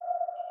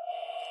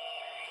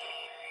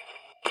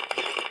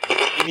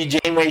Maybe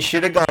Janeway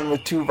should have gone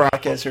with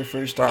Tuvok as her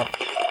first stop.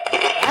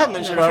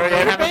 They should already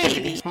have a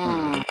baby.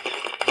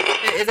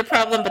 There is a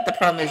problem, but the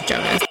problem is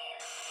Jonas.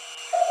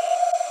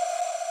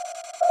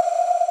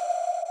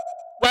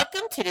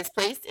 Welcome to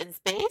Displaced in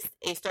Space,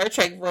 a Star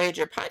Trek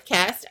Voyager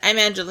podcast. I'm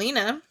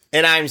Angelina.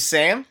 And I'm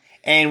Sam,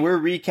 and we're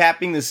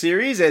recapping the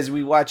series as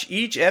we watch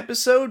each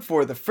episode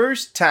for the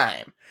first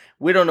time.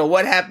 We don't know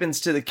what happens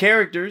to the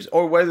characters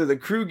or whether the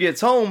crew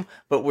gets home,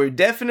 but we're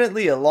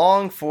definitely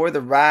along for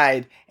the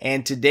ride.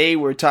 And today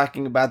we're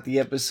talking about the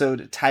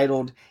episode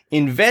titled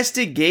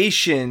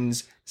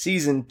Investigations,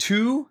 Season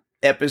 2,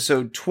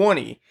 Episode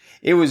 20.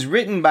 It was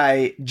written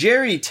by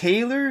Jerry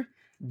Taylor,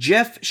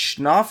 Jeff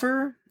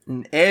Schnoffer,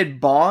 and Ed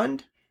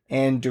Bond,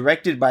 and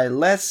directed by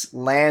Les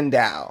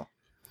Landau.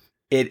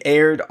 It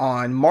aired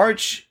on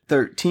March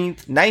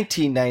 13th,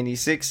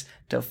 1996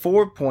 to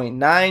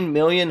 4.9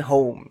 million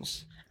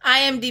homes.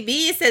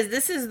 IMDb says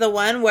this is the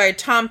one where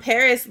Tom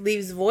Paris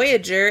leaves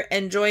Voyager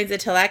and joins a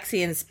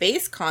Talaxian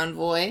space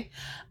convoy.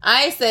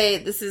 I say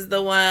this is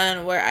the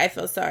one where I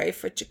feel sorry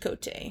for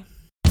Chakotay.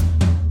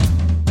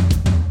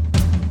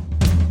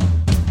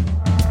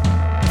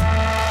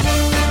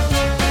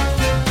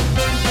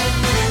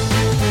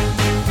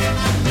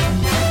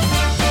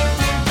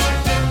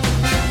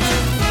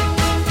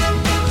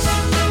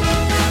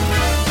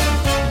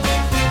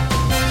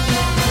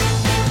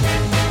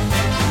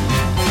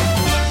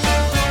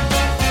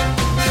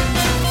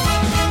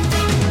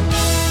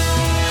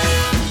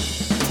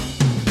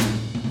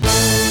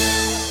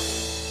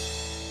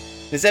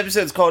 This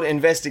episode's called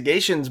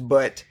Investigations,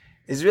 but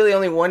there's really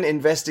only one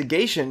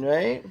investigation,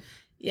 right?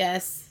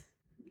 Yes.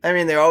 I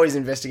mean, they're always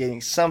investigating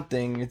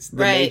something. It's the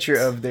Right. nature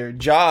of their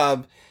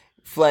job,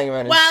 flying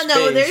around in space. Well,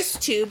 no, there's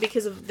two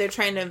because they're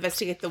trying to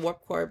investigate the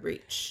warp core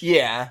breach.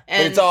 Yeah, but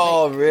And, it's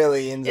all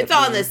really ends It's up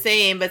all being- the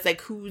same, but it's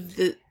like who's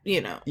the,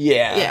 Yeah.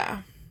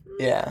 Yeah.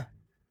 Yeah.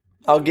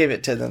 I'll give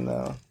it to them,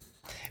 though.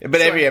 But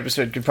Sure. every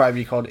episode could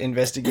probably be called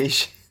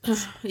Investigation.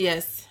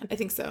 Yes, I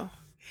think so.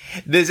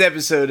 This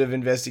episode of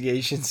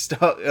Investigation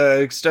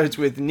starts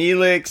with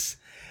Neelix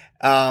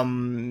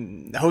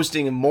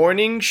hosting a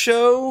morning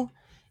show.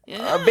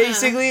 Yeah.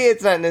 Basically,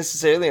 it's not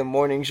necessarily a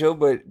morning show,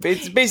 but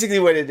it's basically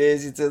what it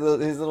is. It's his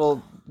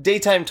little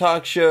daytime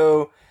talk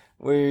show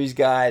where he's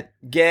got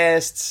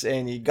guests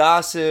and he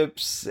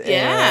gossips.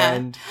 Yeah.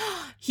 And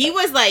He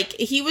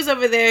was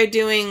over there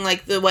doing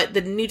like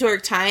the New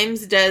York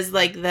Times does,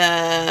 like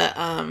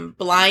the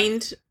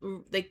blind,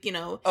 like,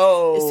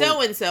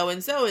 so and so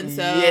and so and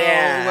so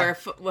Yeah.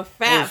 were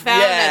found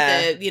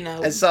at the,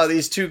 I saw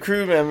these two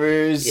crew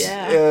members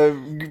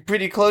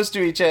pretty close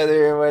to each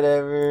other or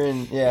whatever,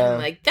 and I'm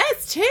like,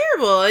 that's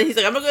terrible. And he's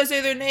like, I'm not gonna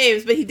say their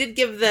names, but he did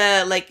give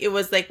it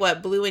was like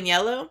what, blue and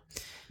yellow.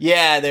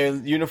 Yeah, their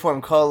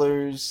uniform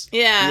colors.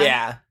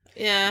 Yeah.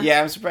 Yeah,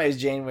 I'm surprised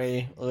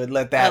Janeway would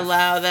let that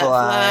allow that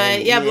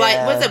fly. Yeah,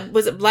 blind.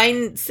 Was it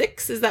Blind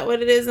 6? Is that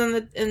what it is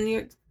in New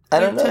York?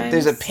 I don't know. Times?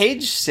 There's a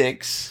page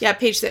 6. Yeah,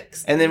 page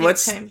 6. And then New York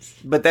what's? Times.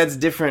 But that's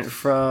different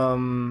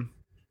from.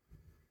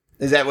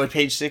 Is that what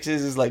page 6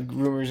 is? Is like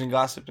rumors and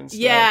gossip and stuff.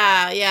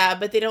 Yeah,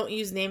 but they don't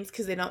use names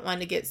because they don't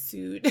want to get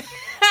sued.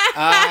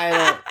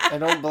 I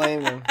don't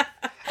blame them.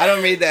 I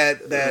don't read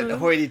that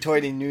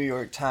hoity-toity New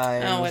York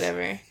Times. Oh,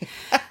 whatever.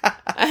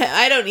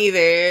 I don't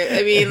either.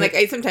 I mean, like,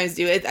 I sometimes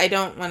do it. I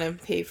don't want to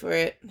pay for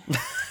it.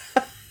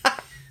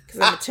 Because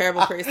I'm a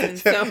terrible person.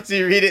 So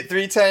you read it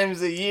 3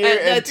 times a year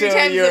until 3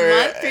 times you're,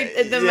 a month.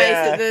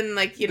 Then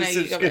like, the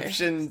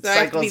subscription so I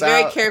have to be cycles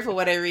very out. careful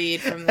what I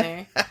read from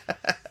there.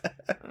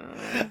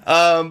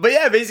 But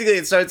yeah, basically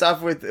it starts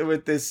off with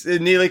this.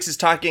 Neelix is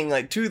talking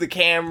like to the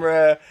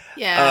camera.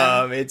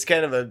 Yeah. It's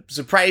kind of a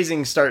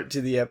surprising start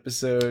to the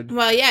episode.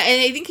 Well, yeah,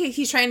 and I think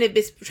he's trying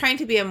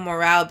to be a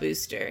morale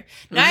booster.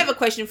 Now, I have a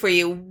question for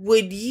you.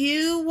 Would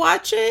you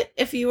watch it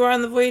if you were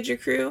on the Voyager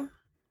crew,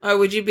 or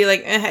would you be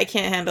like, I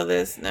can't handle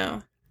this?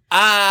 No.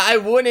 I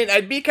wouldn't.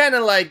 I'd be kind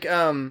of like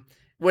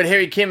what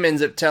Harry Kim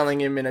ends up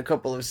telling him in a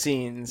couple of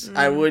scenes.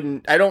 I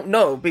wouldn't. I don't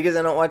know because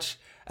I don't watch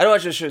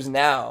those shows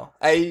now.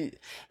 I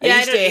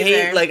used to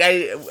hate, like,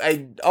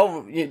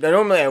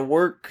 normally I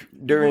work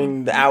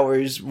during the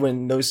hours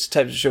when those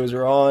types of shows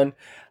are on.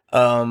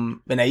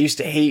 And I used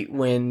to hate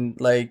when,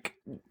 like,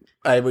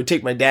 I would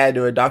take my dad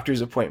to a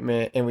doctor's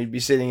appointment and we'd be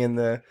sitting in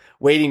the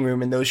waiting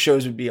room and those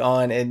shows would be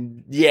on.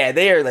 And yeah,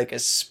 they are like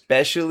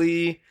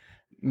especially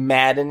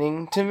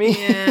maddening to me.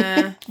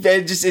 Yeah.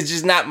 It's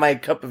just not my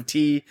cup of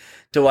tea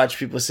to watch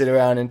people sit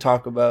around and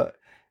talk about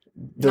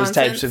those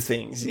types of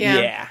things.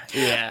 Yeah.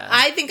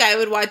 I think I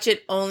would watch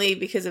it only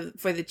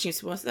for the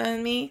chismosa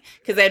in me,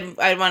 because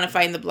I'd want to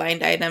find the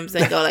blind items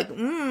and go like,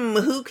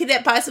 who could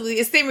that possibly?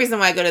 It's the same reason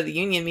why I go to the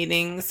union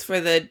meetings for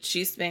the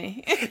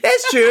chisme.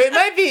 That's true. It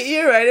might be.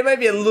 You're right. It might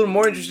be a little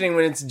more interesting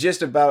when it's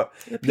just about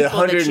the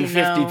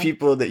 150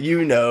 people that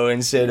you know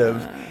instead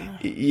of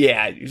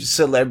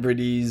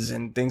celebrities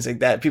and things like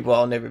that. People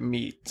I'll never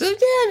meet. So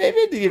yeah,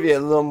 maybe to give you a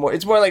little more.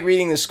 It's more like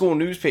reading the school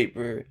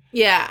newspaper.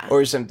 Yeah.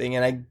 Or something,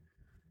 and I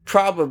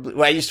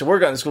used to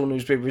work on the school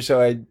newspaper, so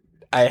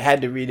I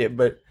had to read it,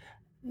 but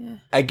Yeah.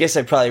 I guess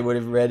I probably would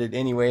have read it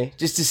anyway,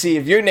 just to see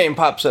if your name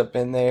pops up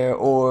in there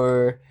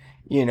or,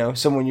 you know,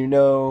 someone you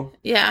know.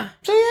 Yeah.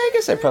 So, yeah, I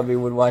guess I probably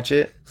would watch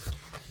it.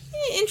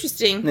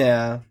 Interesting.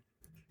 Yeah.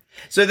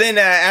 So then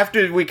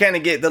after we kind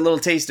of get the little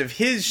taste of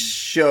his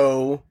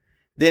show,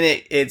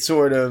 then it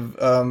sort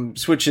of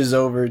switches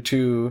over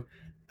to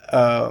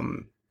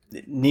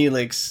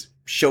Neelix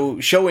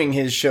showing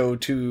his show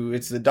to,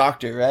 it's the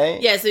doctor,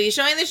 right? Yeah, so he's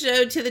showing the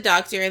show to the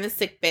doctor in the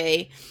sick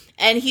bay,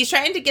 and he's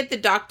trying to get the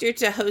doctor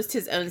to host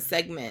his own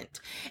segment.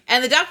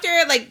 And the doctor,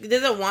 like,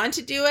 doesn't want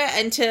to do it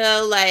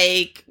until,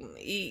 like,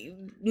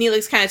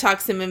 Neelix kind of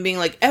talks to him and being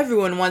like,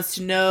 everyone wants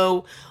to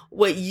know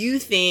what you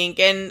think,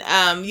 and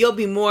you'll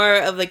be more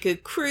of, like, a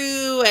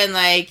crew, and,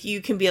 like,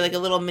 you can be, like, a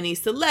little mini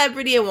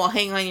celebrity, and we'll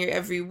hang on your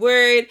every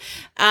word.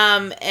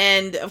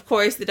 And, of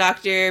course, the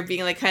doctor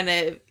being, like, kind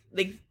of,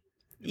 like,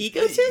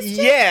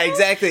 egotistic. Yeah,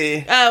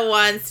 exactly.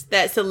 Wants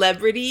that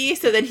celebrity,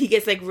 so then he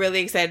gets like really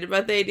excited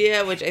about the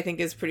idea, which I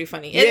think is pretty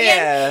funny. And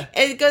Yeah,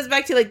 again, it goes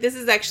back to like this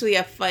is actually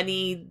a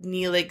funny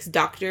Neelix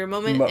doctor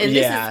moment, and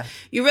this is,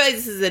 you realize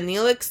this is a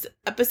Neelix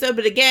episode,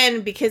 but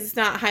again, because it's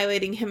not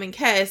highlighting him and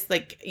Kes,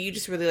 like you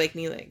just really like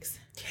Neelix.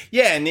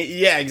 Yeah,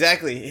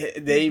 exactly.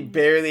 They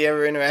barely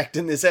ever interact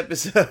in this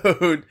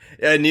episode,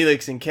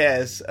 Neelix and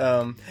Kes.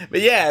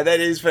 But yeah, that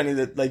is funny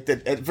that like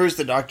that. At first,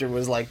 the doctor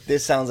was like,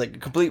 "This sounds like a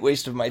complete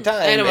waste of my time,"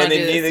 I don't and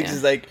then wanna do Neelix this,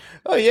 is like,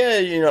 "Oh yeah,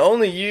 you know,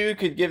 only you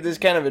could give this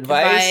kind of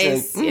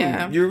advice." Like,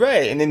 yeah, you're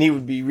right, and then he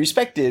would be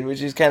respected,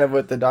 which is kind of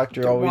what the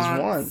doctor always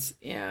wants.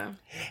 Yeah.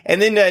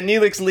 And then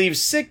Neelix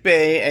leaves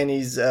sickbay, and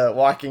he's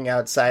walking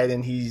outside,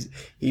 and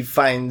he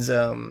finds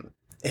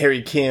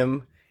Harry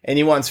Kim. And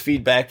he wants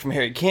feedback from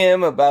Harry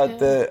Kim about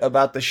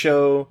the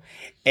show,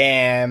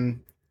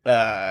 and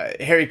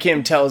Harry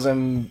Kim tells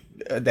him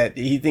that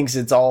he thinks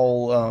it's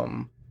all.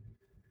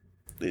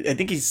 I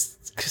think he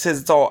says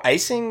it's all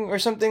icing or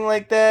something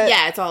like that.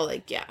 Yeah, it's all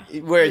like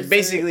Where dessert,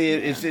 basically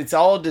it's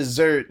all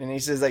dessert, and he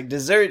says like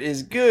dessert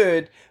is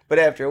good, but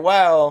after a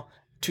while,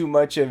 too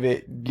much of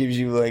it gives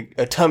you like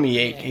a tummy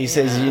ache. He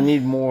says you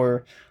need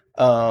more.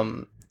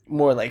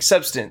 More like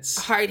substance,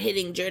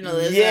 hard-hitting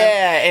journalism.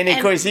 Yeah, and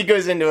of course he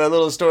goes into a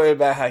little story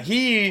about how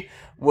he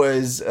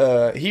was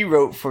he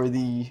wrote for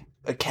the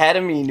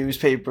Academy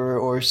newspaper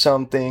or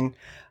something,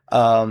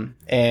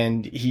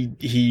 and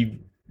he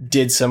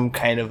did some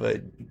kind of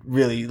a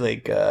really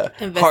like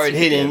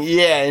hard-hitting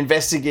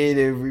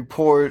investigative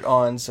report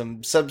on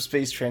some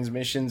subspace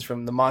transmissions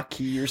from the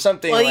Maquis or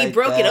something. Well, he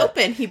broke it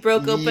open. He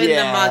broke open the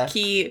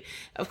Maquis,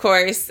 of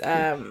course.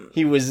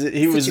 He was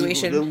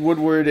the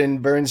Woodward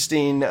and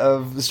Bernstein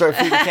of the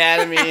Starfleet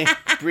Academy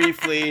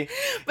briefly.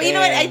 But you know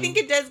what? I think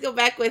it does go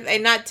back with,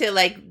 and not to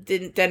like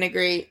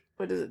denigrate.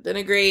 What is it?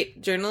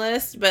 Denigrate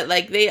journalists, but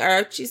like they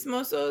are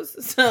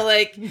chismosos. So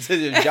like it's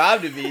their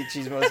job to be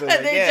chismosos.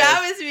 Their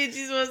job is to be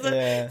chismosos.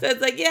 Yeah. So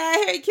it's like, yeah,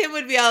 Harry Kim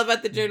would be all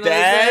about the journalism.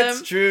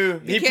 That's true.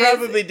 He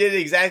probably did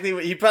exactly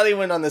what he probably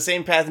went on the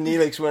same path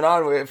Neelix went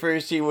on, where at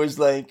first he was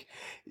like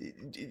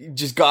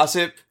just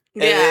gossip.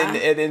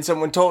 And then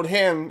someone told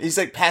him, he's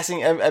like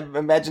passing, I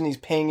imagine he's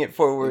paying it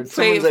forward.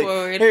 Someone's like,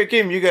 Harry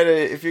Kim,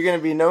 if you're going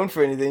to be known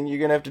for anything, you're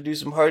going to have to do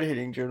some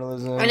hard-hitting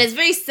journalism. And it's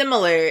very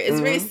similar. It's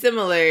very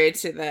similar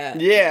to that.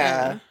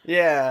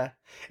 Yeah.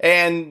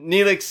 And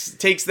Neelix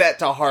takes that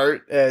to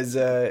heart as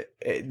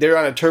they're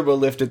on a turbo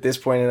lift at this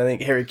point, and I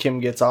think Harry Kim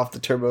gets off the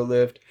turbo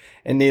lift,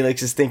 and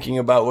Neelix is thinking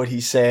about what he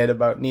said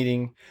about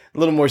needing a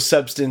little more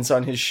substance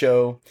on his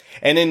show.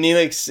 And then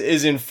Neelix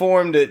is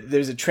informed that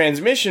there's a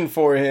transmission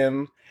for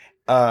him,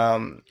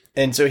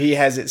 and so he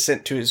has it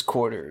sent to his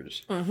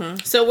quarters. Mm-hmm.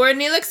 So we're in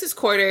Neelix's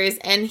quarters,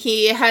 and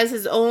he has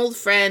his old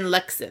friend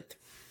Lexith.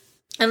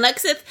 And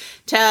Lexith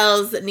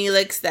tells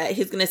Neelix that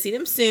he's going to see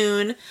him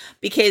soon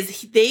because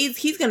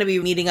he's going to be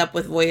meeting up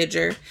with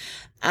Voyager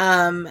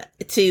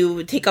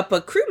to take up a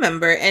crew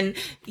member. And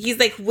he's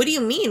like, "What do you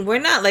mean? We're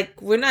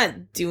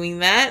not doing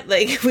that.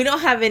 Like, we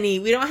don't have any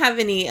we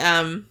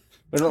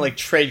don't like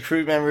trade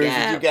crew members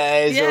with you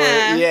guys. Or,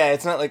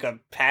 it's not like a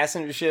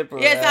passenger ship. Or,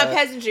 it's not a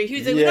passenger. He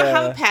was like, we don't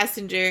have a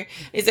passenger.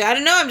 He's like, I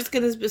don't know. I'm just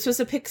supposed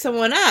to pick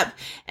someone up.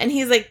 And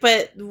he's like,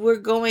 but we're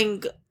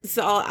going, it's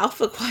all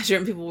Alpha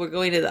Quadrant people. We're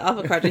going to the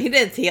Alpha Quadrant. He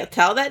didn't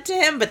tell that to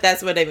him, but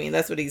that's what I mean.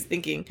 That's what he's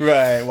thinking.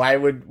 Right. Why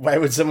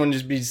would someone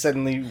just be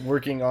suddenly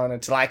working on a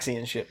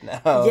Talaxian ship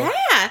now?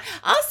 Yeah.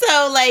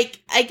 Also,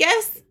 like, I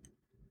guess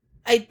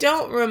I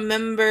don't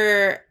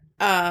remember,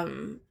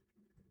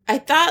 I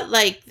thought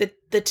like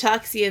the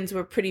Talaxians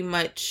were pretty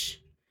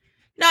much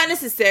not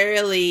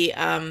necessarily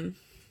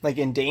like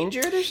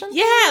endangered or something.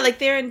 Yeah, like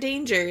they're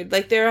endangered,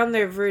 like they're on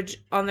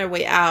their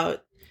way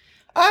out.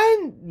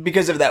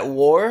 Because of that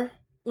war.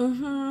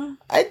 Mm-hmm.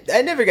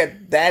 I never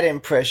got that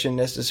impression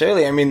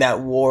necessarily. I mean,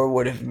 that war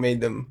would have made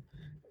them,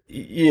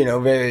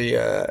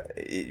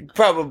 very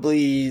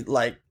probably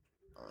like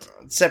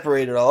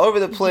separated all over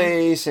the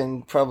place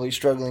and probably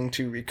struggling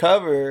to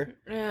recover.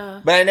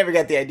 Yeah. But I never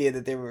got the idea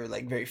that there were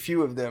like very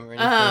few of them or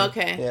anything. Oh,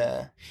 okay.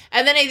 Yeah.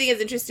 And then I think it's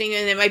interesting,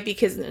 and it might be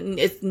because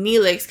it's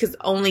Neelix, because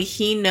only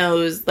he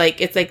knows, like,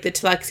 it's like the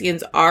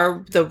Talaxians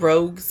are the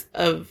rogues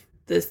of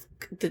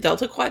the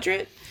Delta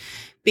Quadrant.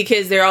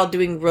 Because they're all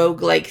doing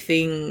roguelike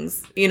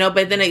things,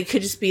 but then it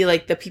could just be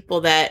like the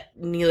people that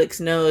Neelix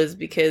knows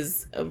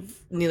because of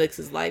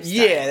Neelix's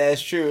lifestyle. Yeah,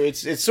 that's true.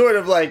 It's sort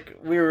of like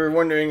we were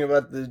wondering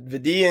about the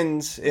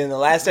Vidians in the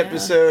last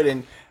episode,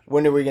 and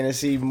when are we going to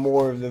see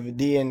more of the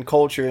Vidian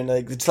culture? And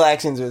like the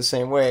Talaxians are the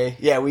same way.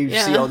 Yeah, we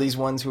see all these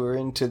ones who are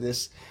into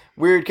this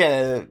weird kind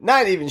of,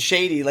 not even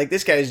shady, like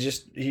this guy's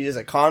he is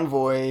a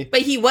convoy.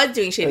 But he was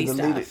doing shady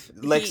stuff.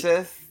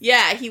 Lexeth?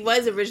 He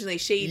was originally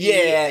shady.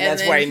 Yeah, and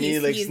that's why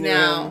Neelix knew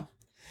him.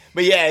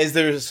 But yeah, is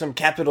there some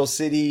capital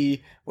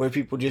city where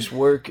people just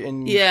work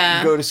and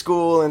go to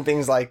school and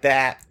things like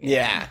that?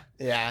 Yeah.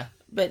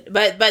 But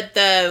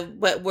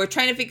what we're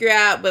trying to figure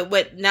out, but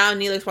what now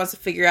Neelix wants to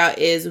figure out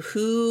is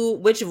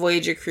which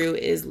Voyager crew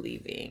is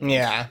leaving.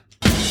 Yeah.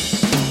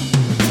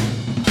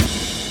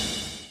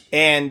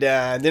 And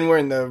then we're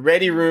in the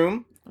ready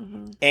room,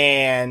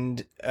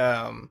 and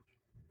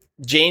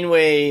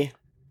Janeway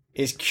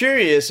is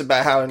curious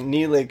about how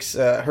Neelix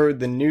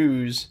heard the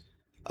news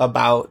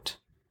about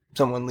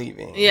someone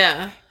leaving.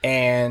 Yeah.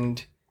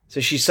 And so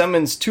she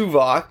summons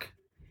Tuvok,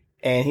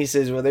 and he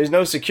says, well, there's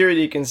no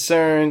security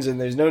concerns, and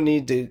there's no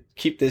need to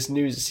keep this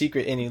news a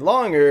secret any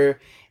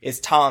longer. It's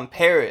Tom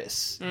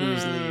Paris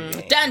who's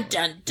leaving. Dun,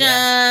 dun, dun.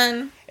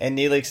 Yeah. And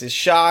Neelix is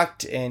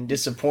shocked and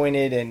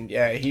disappointed, and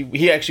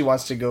he actually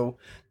wants to go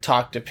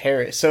talk to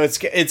Paris. So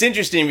it's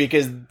interesting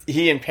because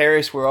he and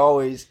Paris were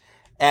always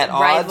at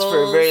odds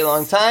for a very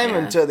long time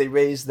until they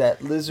raised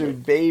that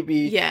lizard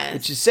baby,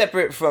 which is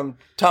separate from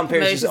Tom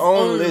Paris'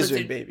 own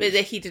lizard baby.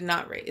 That he did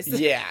not raise.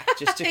 Yeah,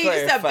 just to he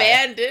clarify. Just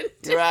abandoned.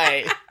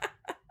 Right.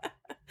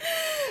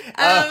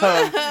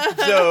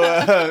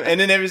 And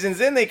then ever since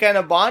then they kind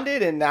of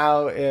bonded, and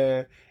now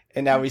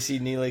we see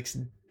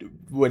Neelix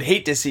would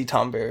hate to see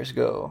Tom Paris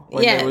go.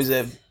 When there was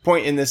a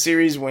point in the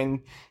series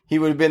when he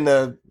would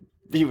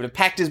have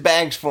packed his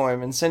bags for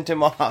him and sent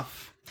him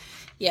off.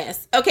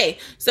 Yes. Okay.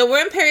 So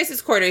we're in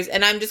Paris's quarters,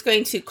 and I'm just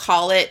going to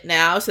call it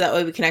now, so that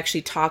way we can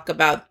actually talk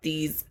about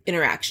these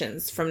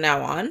interactions from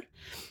now on.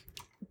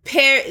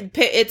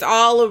 It's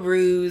all a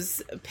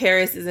ruse.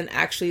 Paris isn't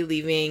actually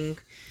leaving,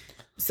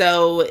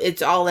 so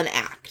it's all an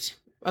act.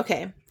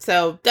 Okay.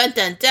 So dun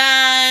dun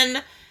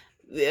dun.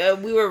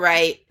 We were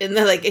right. And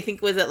then, I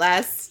think was it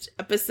last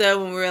episode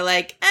when we were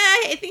like,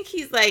 I think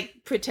he's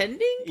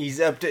pretending.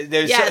 He's up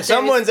to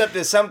someone's up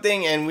to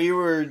something, and we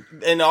were,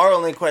 and our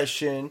only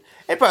question,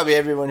 and probably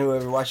everyone who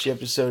ever watched the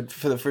episode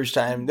for the first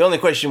time, the only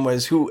question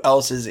was who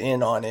else is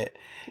in on it.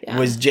 Yeah.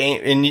 Was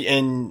Jane,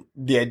 and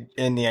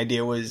the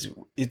idea was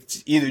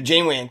it's either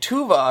Janeway and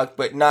Tuvok,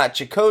 but not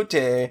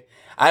Chakotay.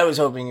 I was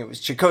hoping it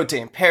was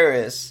Chakotay and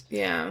Paris.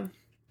 Yeah.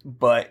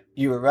 But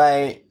you were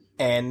right.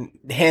 And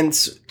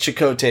hence,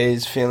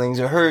 Chakotay's feelings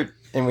are hurt,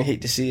 and we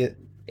hate to see it.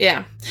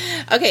 Yeah.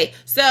 Okay,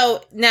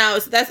 so now,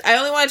 I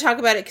only want to talk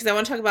about it because I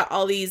want to talk about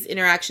all these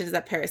interactions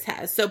that Paris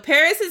has. So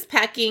Paris is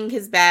packing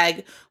his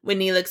bag when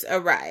Neelix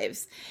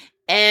arrives.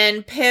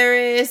 And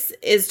Paris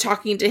is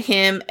talking to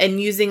him and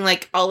using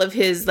all of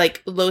his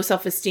low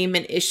self-esteem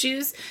and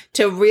issues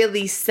to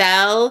really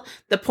sell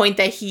the point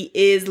that he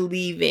is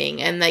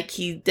leaving and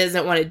he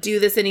doesn't want to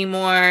do this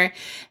anymore.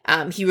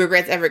 He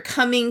regrets ever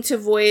coming to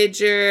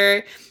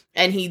Voyager.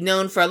 And he'd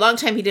known for a long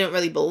time he didn't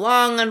really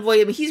belong on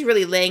Voyager. I mean, he's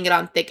really laying it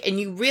on thick. And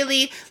you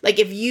really,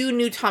 if you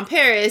knew Tom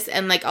Paris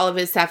and, all of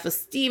his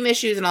self-esteem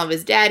issues and all of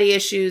his daddy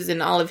issues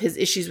and all of his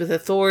issues with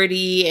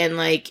authority and,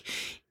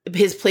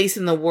 his place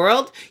in the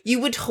world, you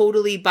would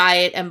totally buy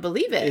it and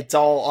believe it. It's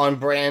all on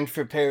brand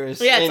for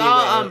Paris. Yeah, it's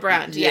all on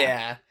brand.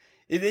 Yeah.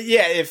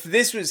 Yeah, if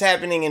this was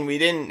happening and we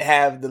didn't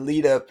have the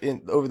lead up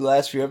over the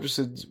last few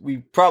episodes, we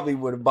probably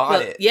would have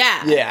bought it.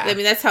 Yeah. Yeah. I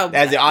mean, that's how...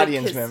 As the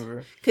audience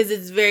member. Because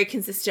it's very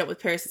consistent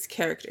with Paris's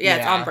character. Yeah,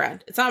 it's on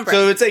brand. It's on brand.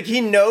 So it's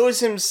he knows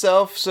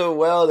himself so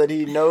well that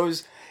he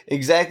knows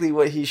exactly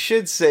what he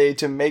should say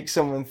to make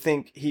someone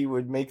think he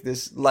would make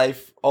this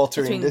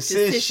life-altering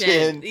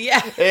decision.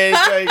 Yeah. And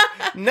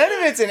it's none of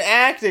it's an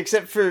act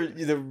except for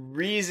the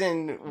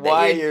reason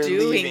why you're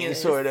leaving,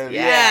 this. Sort of.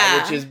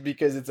 Yeah. Which is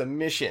because it's a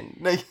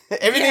mission.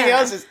 Everything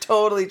else is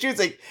totally true.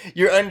 It's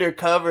you're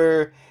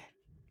undercover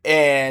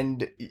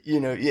and,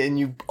 and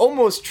you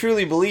almost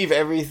truly believe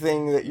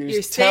everything that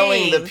you're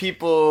telling the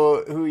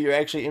people who you're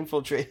actually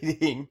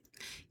infiltrating.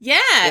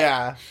 Yeah.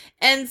 Yeah.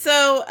 And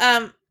so,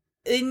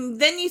 and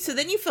then you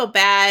feel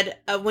bad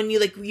when you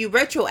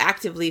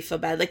retroactively feel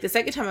bad. The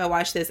second time I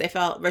watched this, I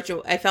felt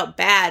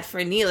bad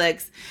for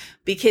Neelix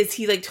because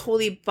he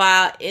totally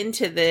bought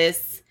into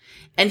this,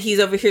 and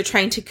he's over here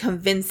trying to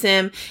convince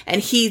him,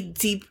 and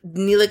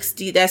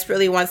Neelix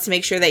desperately wants to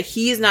make sure that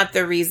he's not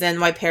the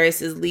reason why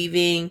Paris is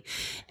leaving,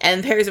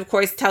 and Paris of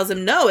course tells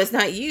him, no, it's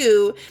not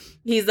you.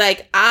 He's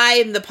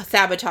I'm the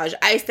sabotage.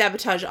 I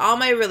sabotage all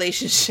my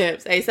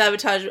relationships. I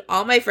sabotage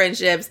all my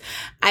friendships.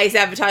 I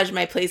sabotage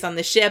my place on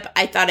the ship.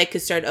 I thought I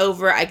could start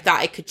over. I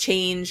thought I could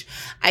change.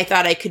 I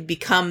thought I could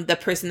become the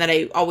person that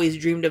I always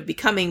dreamed of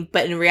becoming,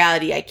 but in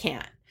reality, I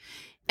can't.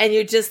 And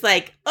you're just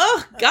like,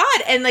 oh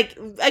God. And like,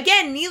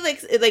 again,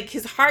 Neelix, like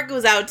his heart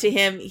goes out to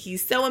him.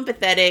 He's so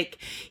empathetic.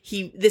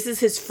 This is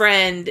his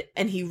friend,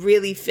 and he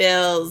really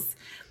feels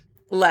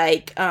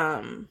like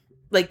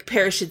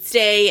Paris should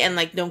stay and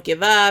like, don't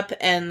give up.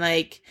 And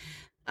like,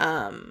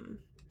 and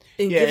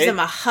gives him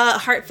a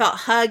heartfelt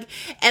hug.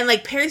 And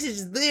like, Paris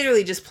is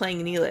literally just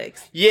playing Neelix.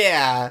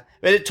 Yeah.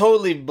 But it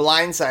totally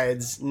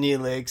blindsides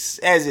Neelix,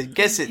 as I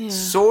guess it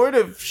sort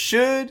of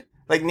should.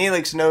 Like,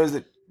 Neelix knows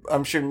that,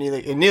 I'm sure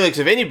Neelix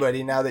of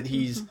anybody, now that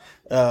he's,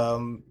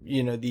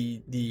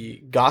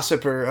 the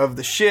gossiper of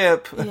the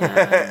ship,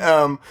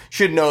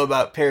 should know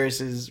about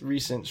Paris's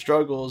recent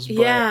struggles.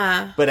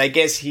 But I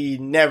guess he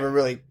never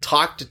really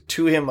talked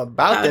to him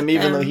about them,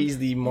 even though he's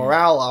the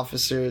morale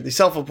officer, the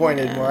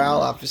self-appointed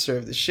morale officer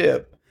of the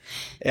ship.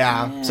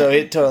 Yeah. So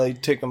it totally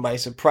took him by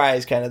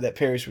surprise, kind of, that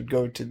Paris would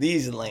go to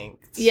these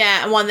lengths.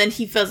 Yeah. Well, then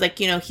he feels like,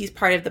 he's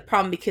part of the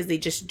problem because they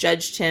just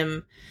judged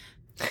him.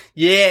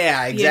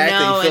 Yeah,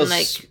 exactly.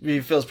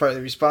 He feels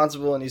partly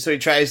responsible, and so he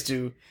tries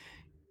to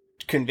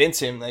convince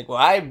him, like, well,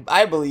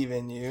 I believe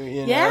in you,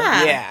 you know?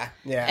 Yeah.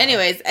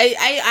 Anyways,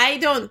 I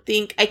don't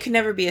think I could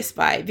never be a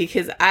spy,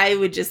 because I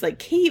would just like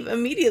cave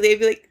immediately. I'd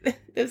be like,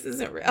 this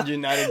isn't real. You're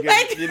not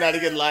a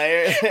good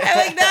liar. I'm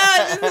like,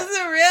 no, this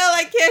isn't real.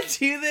 I can't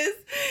do this.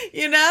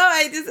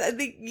 I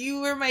think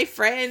you were my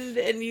friend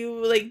and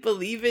you like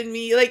believe in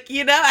me. Like,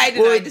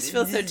 I just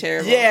feel so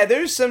terrible. Yeah,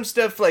 there's some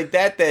stuff like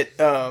that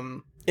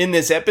in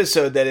this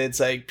episode that it's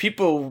like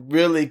people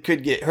really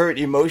could get hurt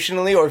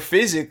emotionally or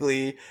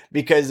physically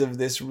because of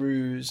this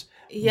ruse.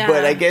 Yeah.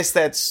 But I guess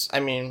that's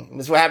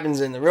what happens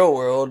in the real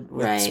world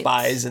with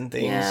spies and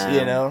things,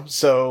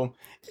 So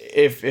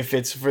if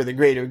it's for the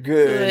greater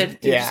good,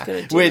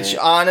 which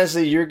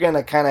honestly, you're going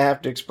to kind of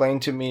have to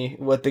explain to me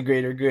what the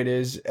greater good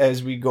is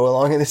as we go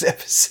along in this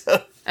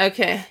episode.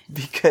 Okay.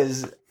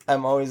 Because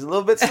I'm always a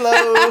little bit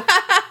slow.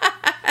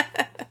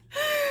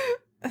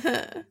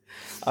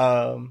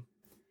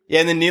 Yeah,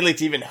 and then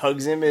Neelix even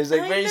hugs him. It was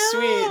like very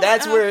sweet.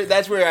 That's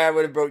where I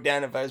would have broke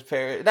down if I was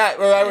Paris. That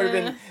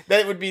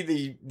would be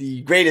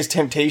the greatest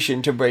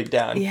temptation to break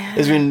down. Yeah.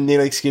 Is when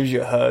Neelix gives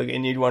you a hug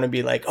and you'd want to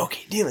be like,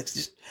 okay, Neelix,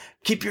 just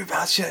keep your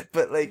mouth shut.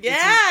 But like,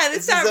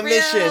 this is a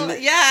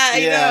mission. Yeah, I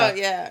know.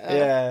 Yeah.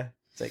 Yeah.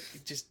 It's like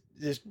just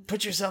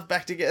put yourself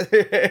back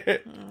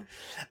together.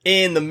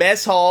 In the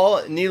mess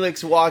hall,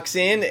 Neelix walks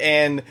in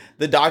and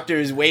the doctor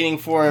is waiting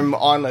for him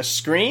on a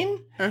screen.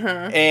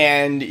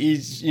 And he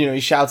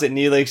shouts at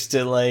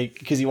Neelix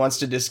because he wants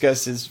to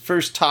discuss his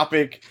first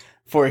topic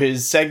for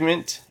his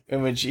segment,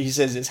 in which he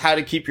says is how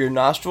to keep your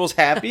nostrils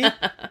happy.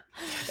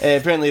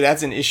 And apparently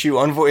that's an issue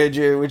on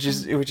Voyager, which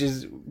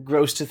is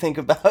gross to think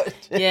about.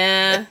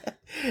 Yeah.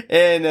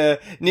 And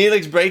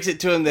Neelix breaks it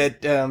to him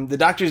that the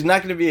doctor's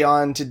not going to be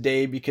on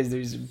today because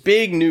there's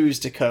big news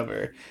to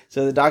cover.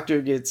 So the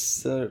doctor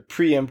gets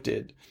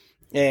preempted.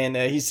 And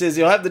he says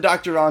he'll have the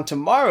doctor on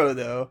tomorrow,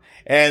 though.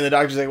 And the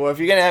doctor's like, well, if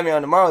you're going to have me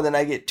on tomorrow, then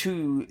I get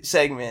 2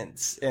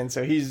 segments. And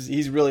so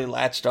he's really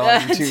latched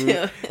on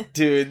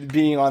to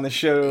being on the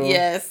show.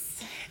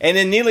 Yes. And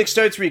then Neelix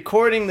starts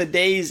recording the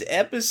day's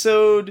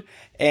episode.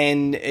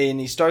 And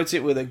he starts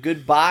it with a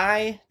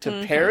goodbye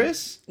to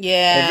Paris.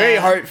 Yeah. A very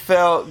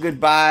heartfelt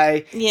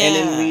goodbye. Yeah. And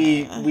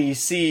then we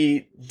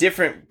see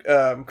different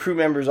crew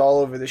members all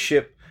over the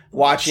ship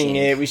watching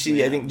it. We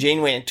see, I think,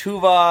 Janeway and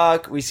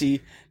Tuvok. We see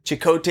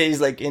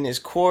Chakotay's like in his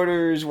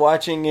quarters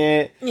watching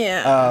it.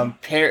 Yeah.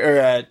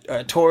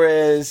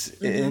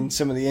 Torres and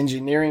some of the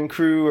engineering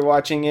crew are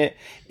watching it,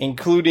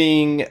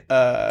 including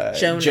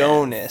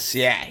Jonas.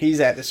 Yeah, he's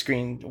at the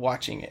screen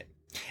watching it.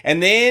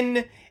 And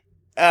then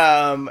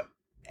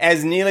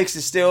as Neelix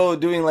is still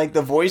doing like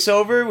the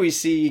voiceover, we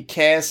see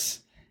Cass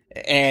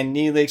and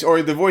Neelix,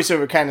 or the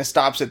voiceover kind of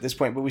stops at this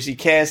point, but we see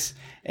Cass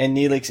and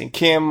Neelix and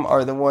Kim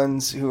are the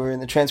ones who are in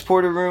the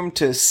transporter room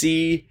to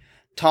see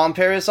Tom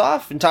Paris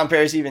off, and Tom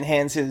Paris even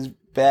hands his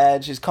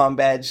comm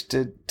badge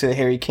to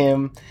Harry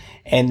Kim,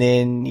 and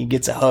then he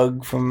gets a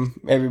hug from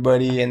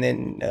everybody, and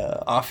then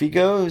off he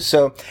goes.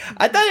 So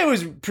I thought it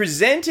was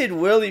presented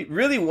really,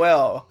 really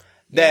well.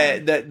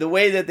 That the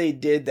way that they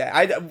did that,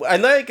 I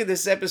like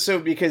this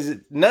episode because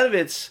none of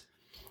it's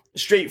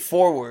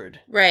straightforward.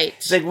 Right.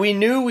 It's like we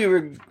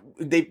knew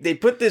they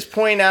put this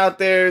point out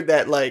there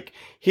that like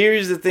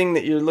here's the thing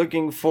that you're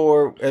looking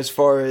for as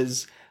far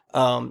as.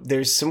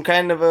 There's some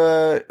kind of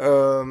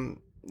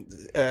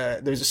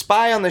there's a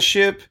spy on the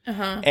ship,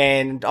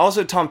 and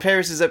also Tom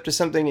Paris is up to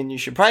something, and you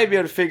should probably be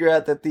able to figure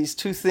out that these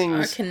two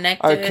things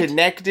are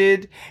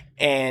connected,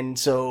 and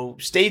so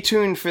stay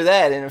tuned for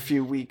that in a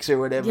few weeks or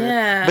whatever.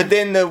 Yeah. But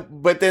then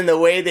the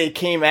way they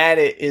came at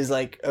it is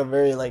like a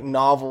very like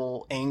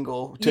novel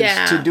angle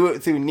to do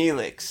it through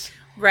Neelix.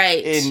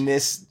 Right. In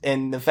this,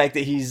 and the fact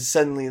that he's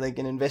suddenly like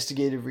an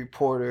investigative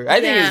reporter,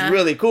 I think is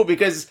really cool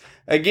because,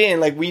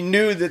 again, like we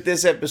knew that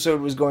this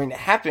episode was going to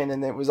happen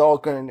and that it was all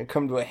going to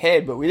come to a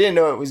head, but we didn't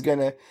know it was going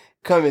to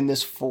come in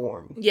this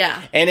form.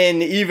 Yeah. And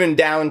then even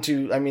down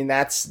to, I mean,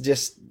 that's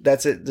just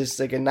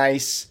like a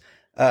nice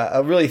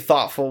a really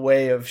thoughtful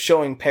way of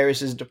showing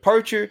Paris's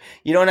departure.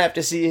 You don't have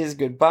to see his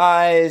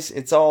goodbyes.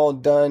 It's all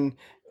done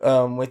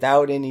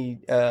without any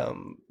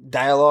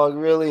dialogue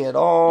really at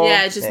all.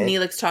 Yeah, it's just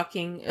Neelix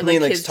talking.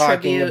 Neelix his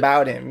talking tribute.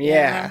 about him.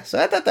 Yeah.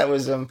 So I thought that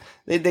was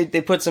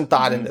they put some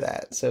thought into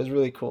that. So it was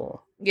really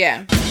cool.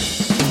 Yeah.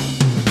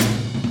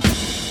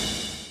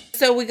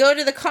 So we go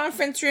to the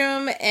conference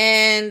room,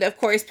 and of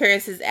course,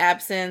 Paris's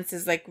absence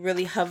is like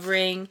really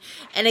hovering.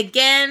 And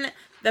again,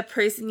 the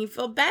person you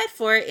feel bad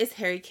for is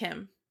Harry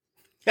Kim.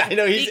 I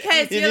know he's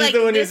you're like,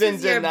 the one this who's in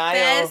is your denial.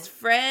 best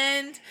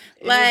friend.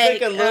 He's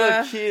like a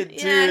little kid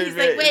too. Yeah, he's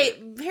like,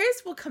 wait,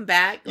 Paris will come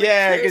back. Like,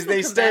 yeah, Paris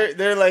because will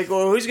they're like,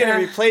 well, who's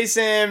gonna replace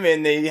him?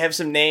 And they have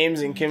some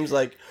names, and Kim's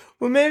like,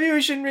 well, maybe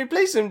we shouldn't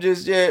replace him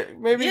just yet.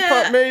 Maybe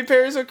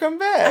Paris will come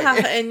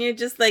back. And you're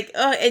just like,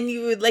 oh, and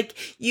you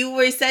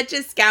were such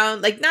a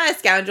not a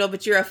scoundrel,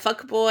 but you're a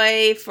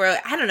fuckboy for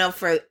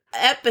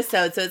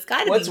episodes. So it's got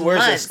to be What's worse,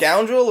 months. a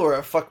scoundrel or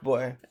a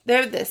fuckboy?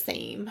 They're the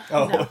same.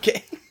 Oh, no.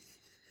 Okay.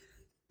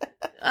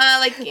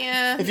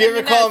 Yeah. If you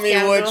ever call me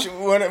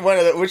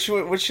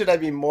which should I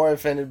be more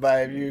offended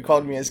by? If you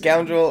called me a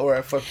scoundrel or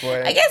a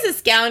fuckboy? I guess a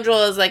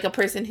scoundrel is like a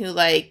person who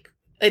like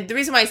the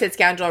reason why I said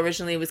scoundrel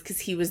originally was because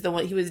he was the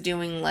one he was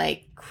doing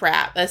like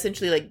crap,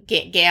 essentially like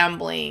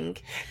gambling.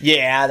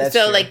 Yeah, that's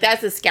so true. like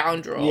that's a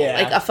scoundrel. Yeah.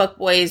 Like a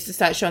fuckboy is just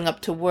not showing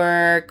up to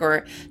work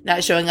or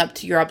not showing up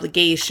to your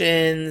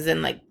obligations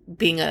and like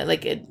being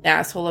an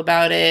asshole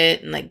about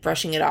it and like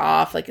brushing it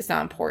off like it's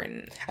not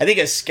important. I think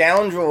a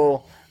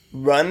scoundrel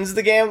runs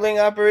the gambling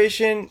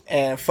operation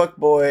and a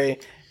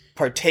fuckboy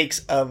partakes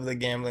of the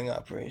gambling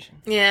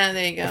operation. Yeah,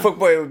 there you go. A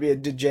fuckboy would be a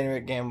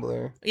degenerate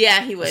gambler.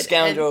 Yeah, he would. A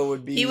scoundrel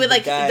would be the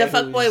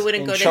fuckboy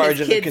wouldn't go to charge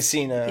his of kids' the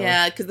casino.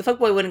 Yeah, because the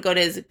fuckboy wouldn't go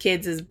to his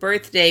kids'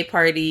 birthday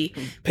party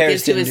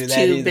Paris because he didn't was do that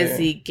too either.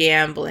 busy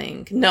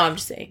gambling. No, I'm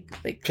just saying.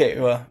 Like,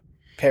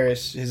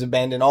 Paris has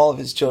abandoned all of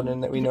his children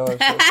that we know of so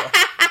far.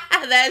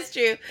 That's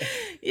true.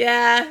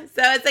 Yeah.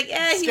 So it's like,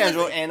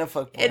 scoundrel and a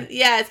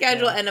fuckboy.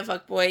 Scoundrel and a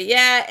fuckboy.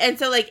 Yeah. And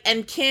so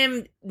and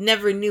Kim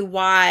never knew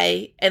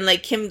why, and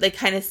like Kim like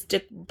kind of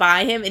stuck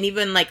by him, and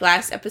even like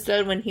last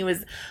episode when he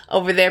was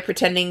over there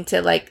pretending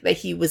to like that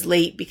he was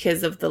late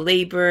because of the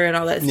labor and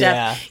all that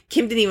stuff,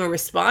 Kim didn't even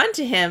respond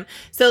to him.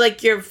 So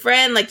like your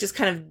friend like just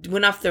kind of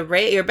went off the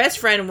rail. Your best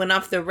friend went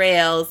off the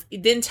rails. He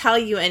didn't tell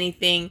you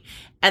anything.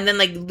 And then,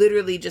 like,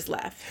 literally just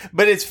left.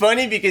 But it's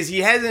funny because he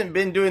hasn't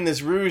been doing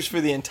this ruse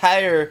for the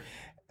entire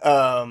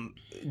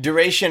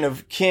duration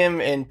of Kim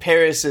and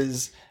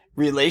Paris's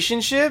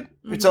relationship.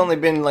 Mm-hmm. It's only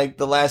been, like,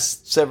 the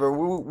last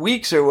several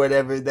weeks or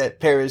whatever that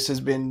Paris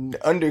has been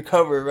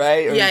undercover,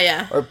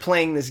 right? Or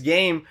playing this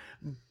game.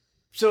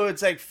 So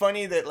it's, like,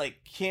 funny that,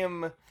 like,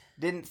 Kim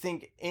didn't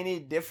think any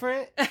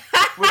different.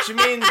 Which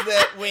means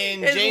that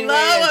when Janeway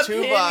and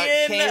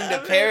Tuvok came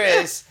to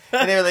Paris,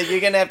 and they were like, "You're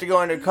gonna have to go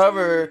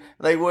undercover."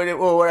 Like, what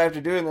do I have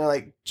to do? And they're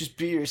like, "Just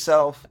be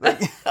yourself." Like,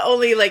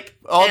 only like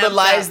all the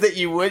lies that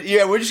you would.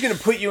 Yeah, we're just gonna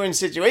put you in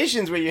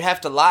situations where you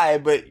have to lie,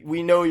 but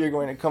we know you're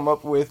going to come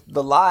up with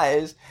the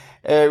lies.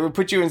 We'll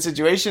put you in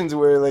situations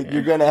where like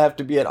you're gonna have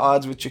to be at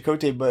odds with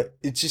Chakotay, but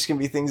it's just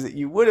gonna be things that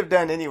you would have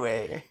done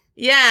anyway.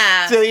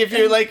 Yeah. So if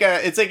you're like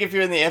it's like if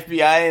you're in the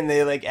FBI and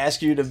they like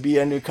ask you to be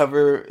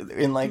undercover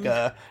in like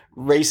a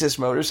racist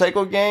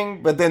motorcycle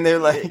gang, but then they're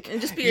like, and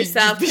just be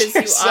yourself because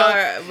you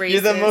are racist.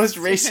 You're the most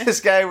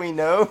racist guy we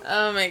know.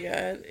 Oh my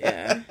god,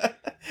 yeah.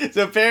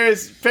 So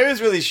Paris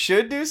really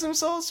should do some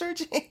soul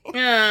searching.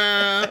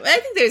 I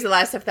think there's a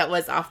lot of stuff that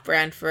was off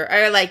brand for,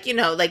 or like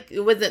like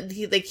it wasn't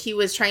he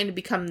was trying to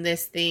become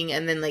this thing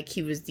and then like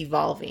he was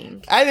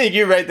devolving. I think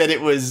you're right that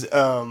it was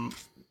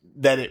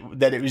that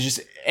it was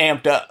just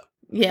amped up.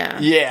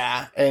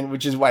 Yeah, and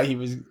which is why he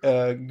was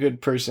a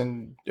good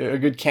person, a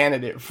good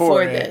candidate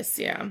for this.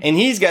 Yeah, and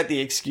he's got the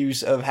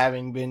excuse of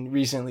having been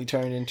recently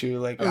turned into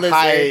like a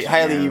lizard,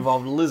 highly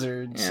evolved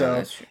lizard.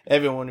 Yeah, so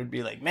everyone would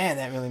be like, "Man,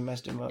 that really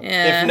messed him up."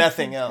 Yeah. If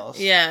nothing else.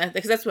 Yeah,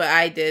 because that's what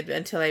I did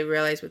until I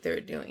realized what they were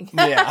doing.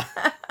 Yeah.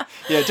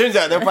 It turns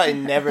out they'll probably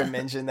never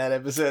mention that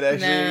episode.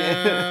 Actually,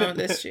 no,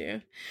 that's true.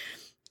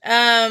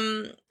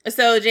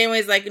 So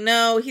Janeway's like,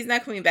 no, he's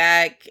not coming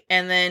back.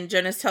 And then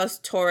Jonas tells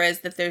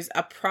Torres that there's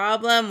a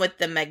problem with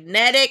the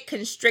magnetic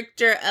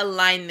constrictor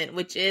alignment,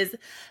 which is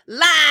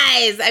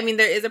lies. I mean,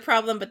 there is a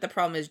problem, but the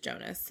problem is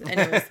Jonas.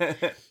 Anyways,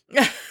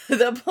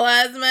 the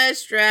plasma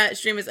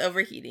stream is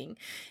overheating.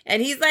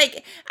 And he's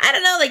like, I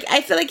don't know, like,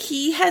 I feel like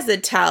he has a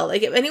tell.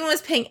 Like, if anyone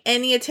was paying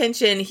any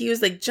attention, he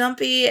was like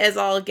jumpy as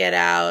all get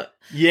out.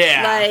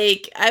 Yeah.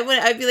 Like,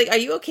 I'd be like, are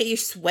you okay? You're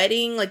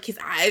sweating. Like, his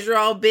eyes are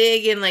all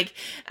big. And like,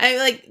 I'm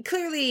like,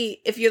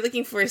 clearly, if you're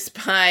looking for a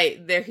spy,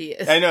 there he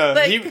is. I know.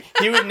 Like,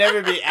 he would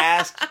never be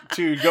asked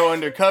to go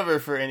undercover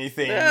for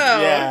anything. No.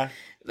 Yeah.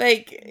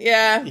 Like,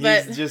 yeah.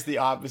 But he's just the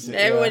opposite.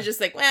 Everyone's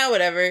just like, well,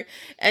 whatever.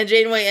 And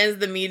Janeway ends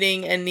the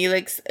meeting and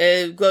Neelix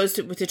goes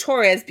to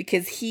Torres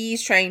because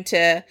he's trying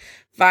to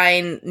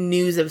find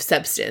news of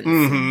substance.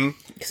 Mm-hmm.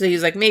 So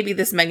he's like, maybe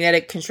this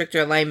magnetic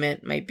constrictor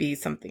alignment might be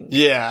something.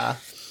 Yeah.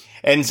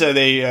 And so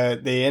they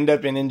end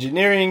up in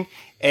engineering,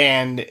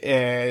 and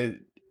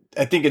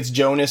I think it's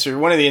Jonas or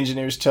one of the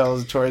engineers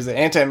tells Torres that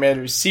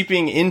antimatter is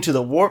seeping into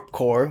the warp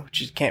core,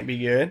 which can't be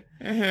good.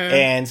 Mm-hmm.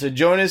 And so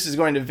Jonas is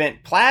going to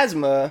vent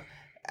plasma,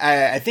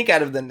 I think,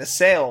 out of the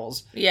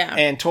nacelles. Yeah.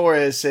 And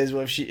Torres says,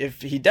 well,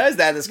 if he does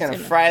that, that's going to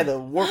fry the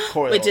warp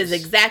coils. Which is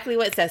exactly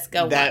what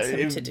Seska wants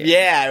him to do.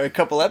 Yeah, a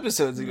couple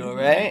episodes ago,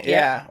 right?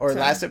 Yeah. Or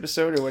last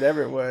episode or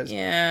whatever it was.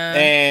 Yeah.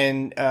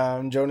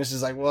 And Jonas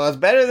is like, well, it's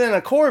better than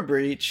a core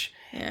breach.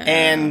 Yeah.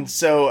 And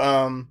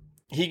so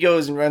he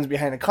goes and runs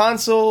behind a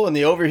console, and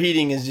the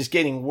overheating is just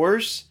getting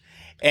worse.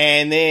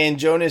 And then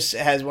Jonas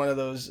has one of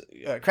those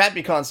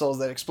crappy consoles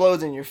that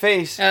explodes in your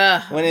face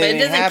when but it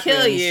doesn't happens.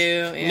 kill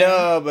you. Yeah.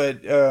 No,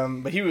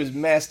 but he was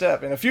messed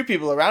up, and a few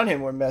people around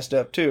him were messed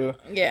up too.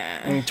 Yeah.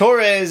 And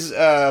Torres,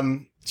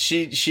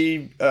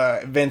 she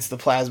vents the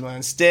plasma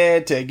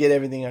instead to get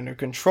everything under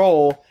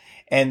control,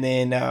 and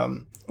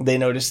then they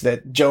notice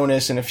that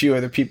Jonas and a few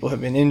other people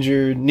have been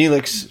injured.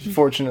 Neelix,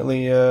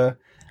 fortunately,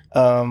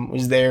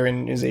 was there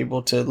and is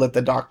able to let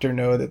the doctor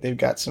know that they've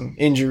got some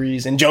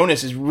injuries. And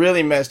Jonas is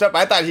really messed up.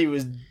 I thought he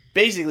was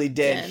basically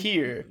dead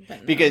here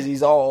because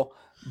he's all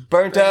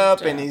burnt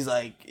up and he's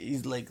like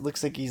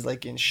looks like he's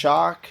like in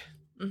shock.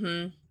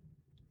 Mm-hmm.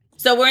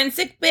 So we're in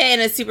sick bay,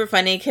 and it's super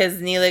funny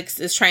because Neelix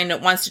is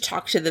wants to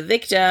talk to the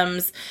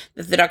victims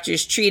that the doctor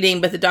is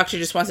treating, but the doctor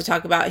just wants to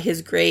talk about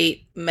his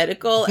great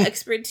medical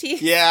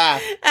expertise. Yeah.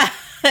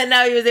 And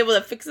now he was able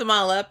to fix them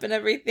all up and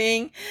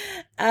everything.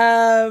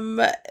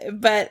 But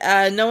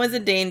no one's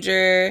in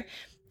danger.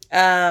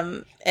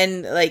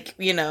 And like,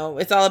 you know,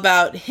 it's all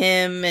about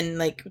him and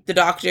like the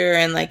doctor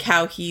and like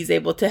how he's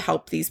able to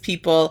help these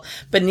people.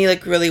 But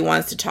Neelix really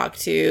wants to talk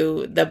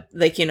to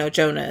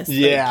Jonas.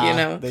 Yeah. Like, you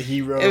know, the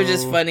hero. It was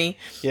just funny.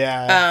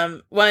 Yeah.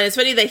 Well, it's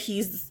funny that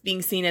he's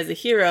being seen as a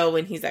hero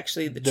when he's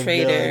actually the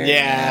traitor. Villain.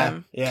 Yeah.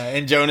 Yeah.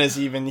 And Jonas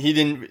you can tell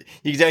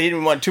he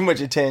didn't want too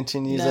much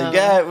attention. He's like,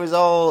 yeah,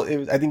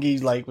 I think he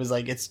was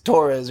like, it's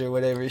Torres or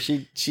whatever.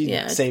 She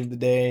saved the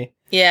day.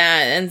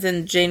 Yeah, and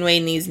then Janeway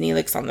needs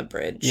Neelix on the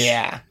bridge.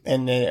 Yeah,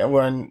 and then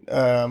we're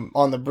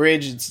on the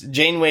bridge. It's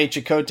Janeway,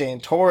 Chakotay,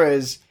 and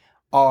Torres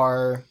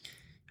are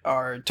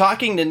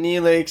talking to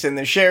Neelix, and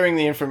they're sharing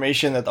the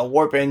information that the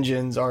warp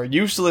engines are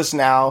useless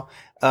now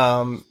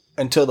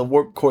until the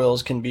warp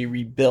coils can be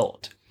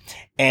rebuilt.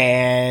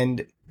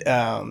 And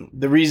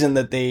the reason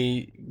that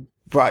they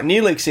brought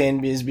Neelix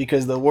in is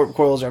because the warp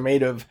coils are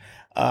made of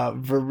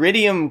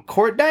Viridium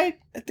Cordite,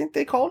 I think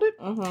they called it.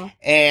 Mm-hmm.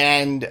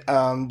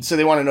 And so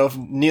they want to know if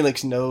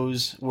Neelix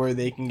knows where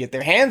they can get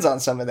their hands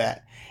on some of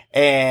that.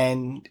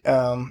 And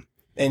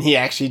he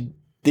actually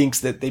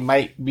thinks that they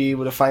might be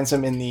able to find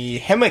some in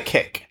the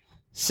Hemakek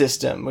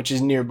system, which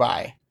is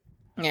nearby.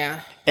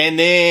 Yeah. And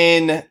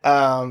then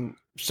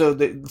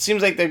it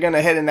seems like they're going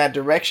to head in that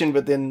direction,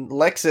 but then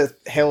Lexa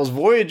hails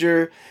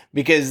Voyager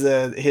because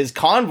his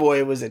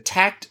convoy was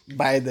attacked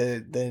by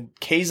the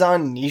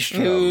Kazon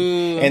Nistrom.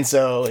 Ooh. And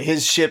so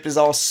his ship is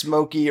all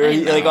smoky, or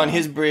like on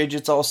his bridge,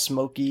 it's all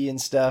smoky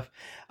and stuff.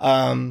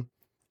 And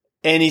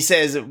he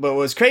says, but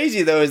what's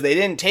crazy though is they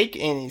didn't take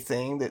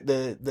anything, that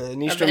the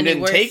Nistrom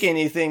didn't take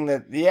anything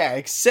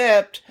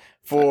except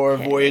for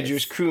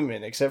Voyager's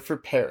crewmen, except for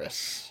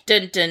Paris.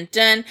 Dun dun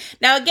dun.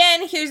 Now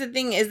again, here's the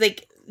thing: is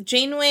like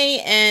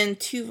Janeway and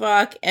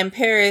Tuvok and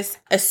Paris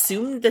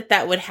assumed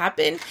that would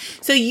happen.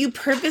 So you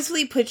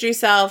purposely put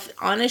yourself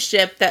on a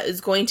ship that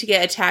is going to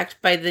get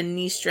attacked by the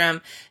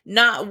Nistrom,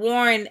 not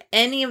warn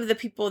any of the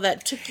people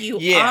that took you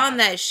on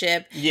that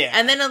ship,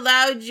 and then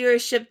allowed your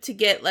ship to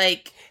get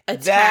like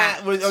attacked.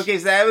 That was okay.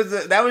 So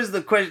that was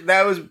the question.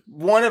 That was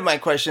one of my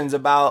questions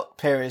about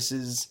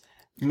Paris's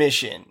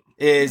mission.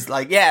 Is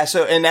like, yeah,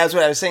 so, and that's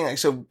what I was saying, like,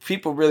 so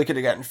people really could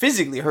have gotten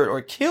physically hurt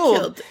or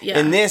killed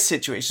in this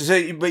situation.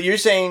 So, but you're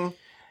saying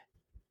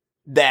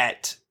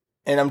that,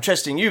 and I'm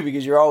trusting you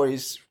because you're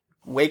always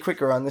way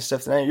quicker on this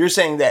stuff than I am. You're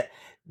saying that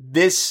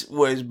this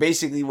was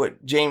basically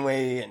what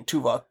Janeway and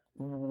Tuvok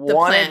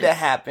wanted to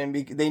happen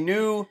because they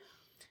knew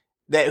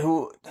that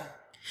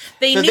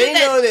they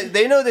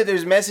know that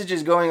there's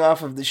messages going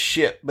off of the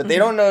ship, but they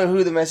don't know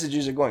who the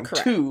messages are going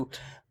to.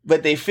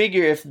 But they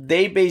figure if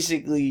they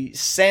basically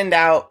send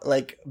out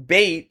like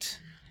bait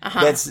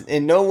that's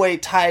in no way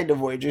tied to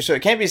Voyager, so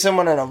it can't be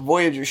someone on a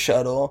Voyager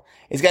shuttle.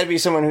 It's got to be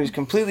someone who's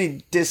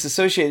completely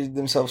disassociated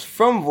themselves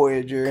from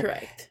Voyager.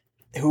 Correct.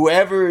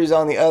 Whoever is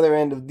on the other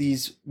end of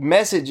these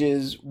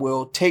messages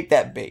will take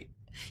that bait.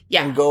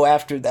 Yeah. And go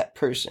after that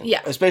person. Yeah.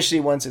 Especially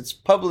once it's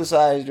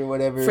publicized or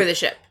whatever. For the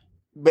ship.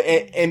 But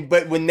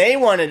when they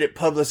wanted it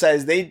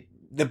publicized, the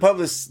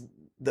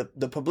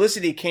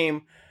publicity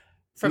came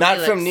from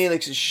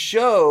Neelix's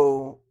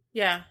show.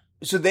 Yeah.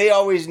 So they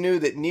always knew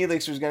that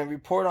Neelix was going to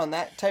report on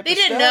that type of stuff? They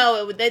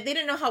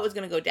didn't know how it was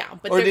going to go down.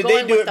 But or did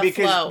they do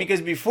it because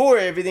before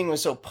everything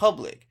was so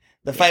public?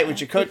 The fight with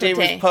Chakotay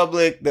was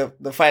public.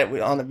 The fight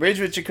on the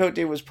bridge with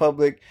Chakotay was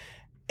public.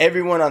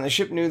 Everyone on the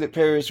ship knew that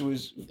Paris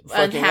was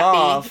fucking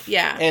off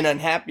and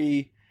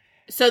unhappy.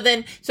 So it would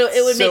make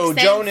sense. So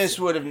Jonas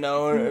would have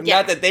known. Yeah.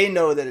 Not that they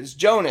know that it's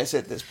Jonas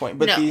at this point,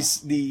 but No.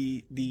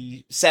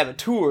 the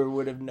saboteur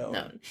would have known.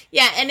 No.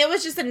 Yeah, and it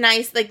was just a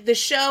nice, like, the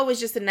show was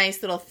just a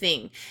nice little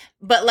thing.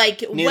 But, like,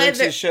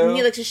 Neelix's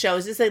show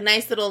is just a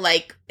nice little,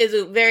 like, is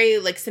a very,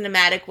 like,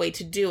 cinematic way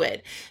to do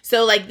it.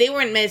 So, like, they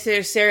weren't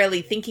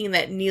necessarily thinking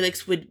that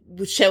Neelix would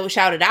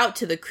shout it out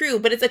to the crew,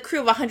 but it's a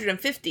crew of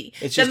 150.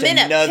 It's the just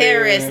minute another-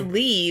 Paris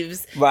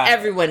leaves, Right.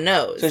 everyone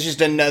knows. So it's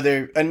just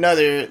another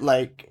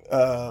like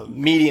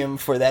medium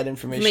for that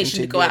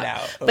information to go get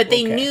out. out. But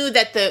they Okay. knew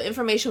that the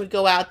information would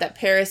go out that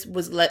Paris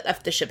was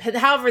left the ship.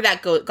 However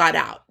that got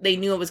out, they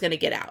knew it was going to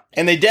get out.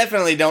 And they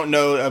definitely don't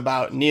know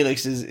about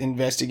Neelix's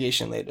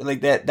investigation later.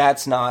 Like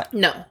that's not.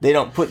 No. They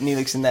don't put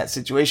Neelix in that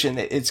situation.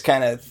 It's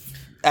kind of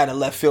out of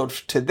left field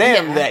to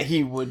them Yeah. that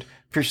he would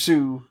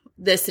pursue.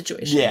 This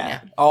situation.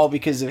 Yeah, all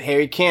because of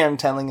Harry Kim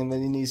telling him that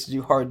he needs to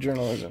do hard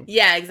journalism.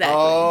 Yeah, exactly.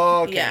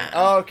 Okay.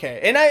 Yeah. Okay.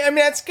 And I mean,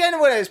 that's kind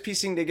of what I was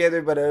piecing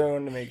together, but I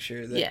wanted to make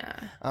sure that. Yeah.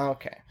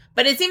 Okay.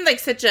 But it seemed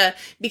like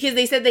because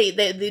they said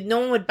they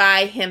no one would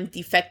buy him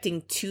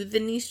defecting to the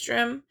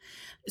Nistrum.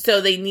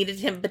 So they needed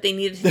him to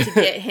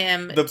get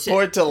him The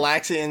poor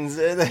Talaxians.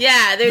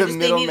 Yeah, the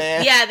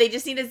middleman. they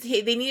just needed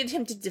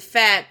him to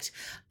defect,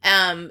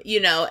 and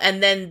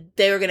then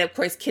they were going to, of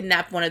course,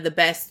 kidnap one of the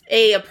best,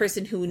 a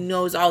person who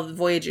knows all the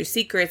Voyager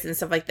secrets and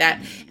stuff like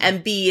that,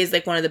 and B is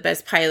like one of the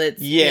best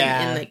pilots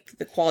in like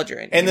the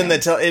quadrant. And then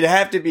it'd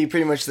have to be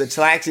pretty much the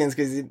Talaxians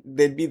because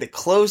they'd be the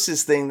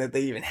closest thing that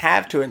they even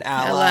have to an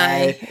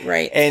ally.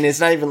 Right. And it's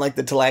not even like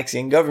the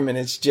Talaxian government.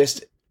 It's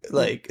just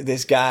like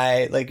this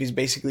guy, like he's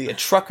basically a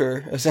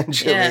trucker,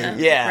 essentially.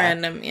 Yeah.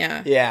 Random,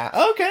 yeah. Yeah.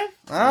 Okay.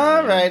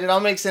 All right. It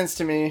all makes sense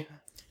to me.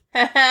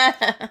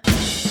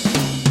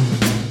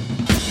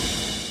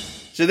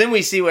 So then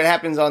we see what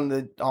happens on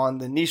the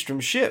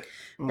Nistrum ship,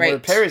 where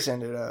Right. Paris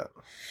ended up.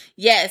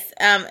 Yes,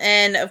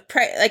 and I'm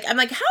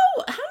like, how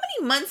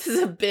many months has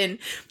it been?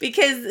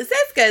 Because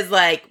Seska is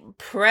like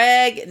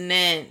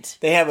pregnant.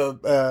 They have a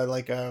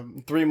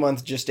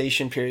 3-month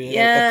gestation period.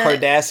 Yeah. A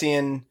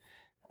Cardassian.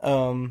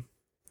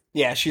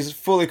 Yeah, she's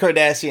fully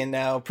Cardassian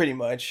now, pretty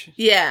much.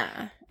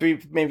 Yeah.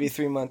 Maybe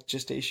 3-month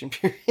gestation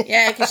period.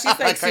 Yeah, because she's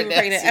like super Cardassian.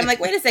 pregnant. I'm like,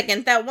 wait a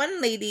second, that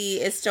one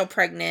lady is still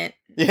pregnant.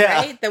 Yeah.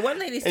 Right? The one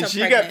lady's still And she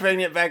pregnant. got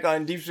pregnant back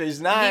on Deep Space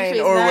Nine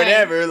Space or Nine.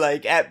 whatever,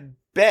 like at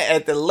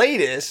the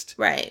latest.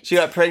 Right. She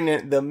got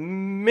pregnant the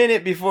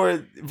minute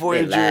before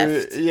Voyager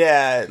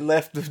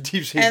left the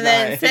Deep Space Nine. And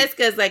then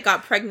Seska's like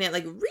got pregnant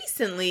like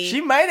recently.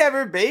 She might have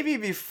her baby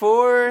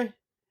before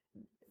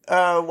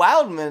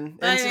Wildman,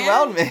 Ensign yeah?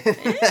 Wildman.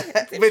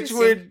 That's Which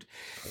interesting.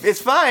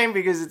 it's fine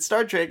because it's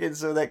Star Trek and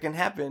so that can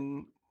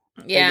happen.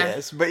 Yeah. I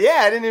guess. But yeah,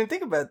 I didn't even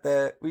think about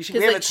that. We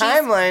 'Cause, have like, a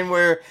timeline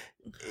where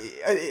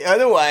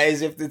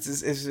otherwise, if it's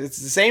the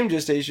same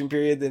gestation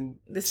period, then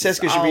This is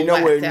Seska should be all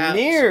nowhere whacked out.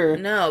 near,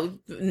 No,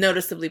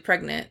 noticeably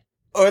pregnant.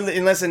 or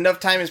unless enough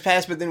time has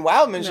passed. But then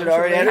Wildman should No,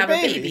 already should have a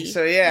have a baby. baby.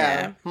 So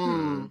yeah.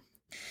 Yeah.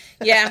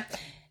 Yeah.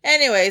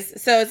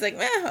 Anyways, so it's like,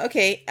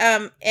 okay.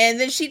 And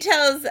then she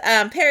tells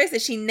Paris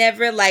that she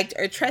never liked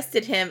or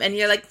trusted him, and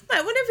you're like,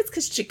 I wonder if it's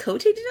because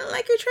Chakotay didn't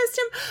like or trust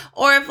him,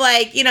 or if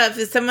if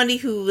it's somebody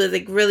who was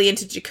like really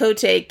into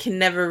Chakotay can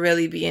never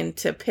really be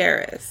into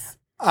Paris.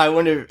 I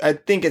wonder. I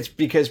think it's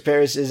because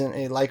Paris isn't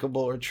a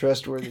likable or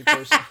trustworthy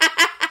person.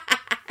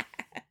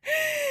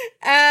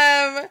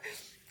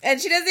 And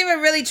she doesn't even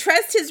really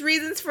trust his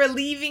reasons for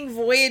leaving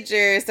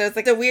Voyager. So it's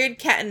like a weird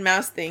cat and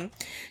mouse thing.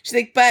 She's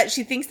like, but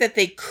she thinks that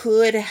they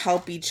could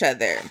help each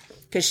other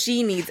because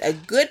she needs a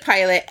good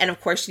pilot. And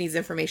of course she needs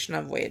information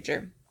on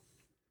Voyager.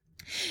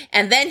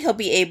 And then he'll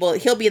be in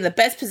the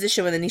best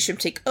position when the Nistrum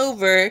take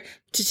over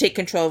to take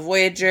control of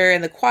Voyager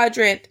and the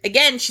quadrant.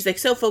 Again, she's like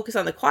so focused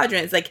on the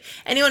quadrant. It's like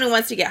anyone who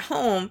wants to get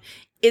home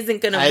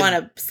isn't going to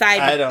want to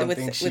side I with... don't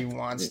think she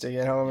wants to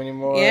get home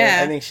anymore.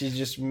 Yeah. I think she's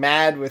just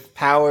mad with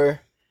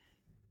power.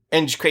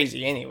 And she's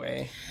crazy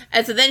anyway.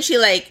 And so then she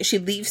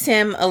leaves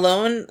him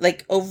alone,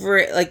 like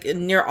over, like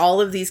near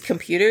all of these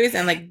computers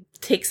and like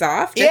takes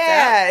off.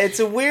 Yeah, it's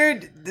a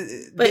weird,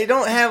 they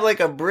don't have like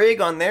a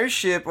brig on their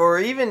ship or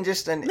even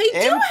just an They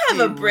do have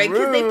a brig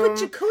because they put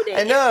Chakotay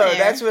I know, in there.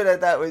 that's what I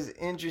thought was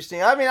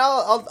interesting. I mean,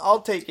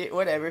 I'll take it,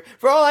 whatever.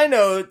 For all I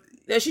know,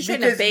 No, she's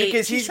trying to bait.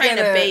 because She's trying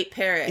to bait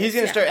Paris. He's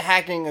going to start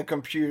hacking a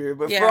computer,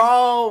 but Yeah. for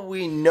all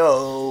we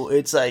know,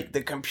 it's like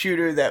the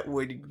computer that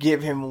would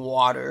give him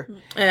water,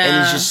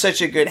 and he's just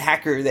such a good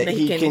hacker that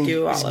he can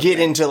do all of get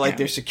it. into like Yeah.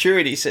 their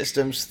security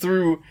systems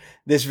through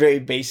this very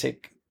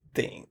basic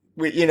thing.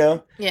 You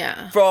know,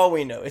 Yeah. for all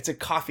we know, it's a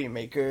coffee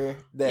maker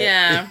that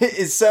Yeah.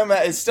 is somehow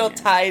is still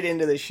tied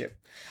into the ship.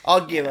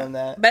 I'll give him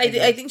that. But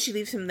I think she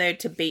leaves him there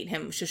to bait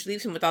him. So she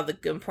leaves him with all the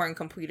important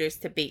computers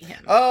to bait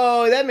him.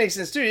 Oh, that makes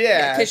sense too.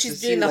 Yeah, Because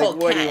she's doing the whole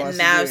cat and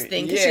mouse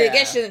thing.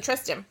 Because she doesn't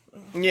trust him.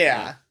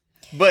 Yeah.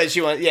 But she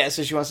wants,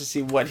 so she wants to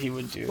see what he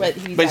would do. What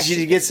he's but she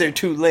actually gets there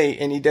too late,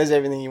 and he does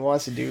everything he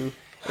wants to do.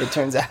 It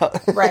turns out.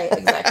 Right,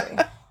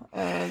 exactly.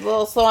 A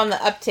little slow on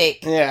the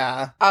uptake.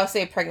 Yeah. I'll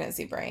say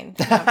pregnancy brain.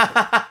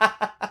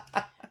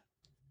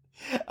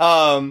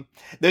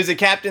 There's a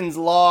captain's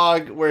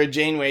log where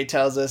Janeway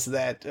tells us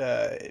that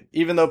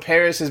even though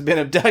Paris has been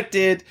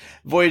abducted,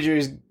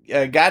 Voyager's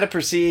got to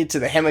proceed to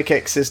the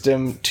Hemikek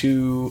system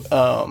to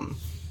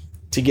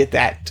get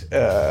that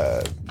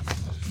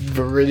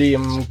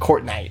Viridium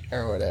Courtnite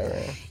or whatever.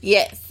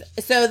 Yes.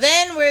 So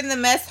then we're in the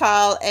mess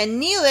hall,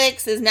 and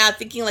Neelix is now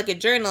thinking like a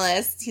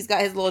journalist. He's got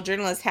his little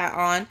journalist hat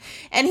on,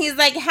 and he's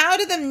like, "How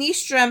did the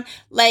Mnistrom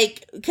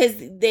because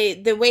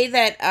the way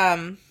that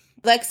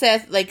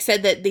Lexeth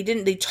said that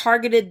they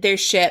targeted their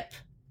ship."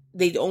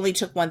 They only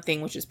took one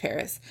thing, which is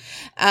Paris.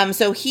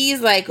 So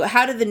he's like,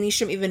 how did the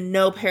Mnistrom even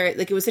know Paris?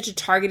 Like, it was such a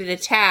targeted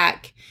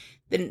attack.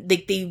 Then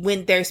they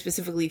went there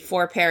specifically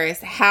for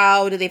Paris.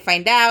 How did they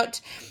find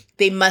out?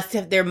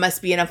 There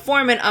must be an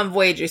informant on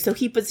Voyager. So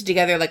he puts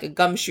together like a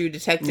gumshoe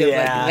detective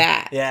like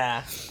that.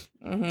 Yeah.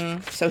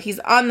 Mm-hmm. So he's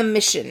on the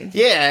mission.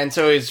 Yeah, and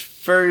so the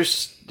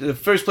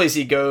first place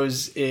he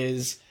goes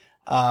is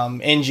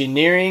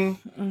engineering,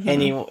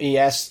 and he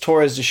asks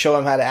Torres to show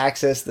him how to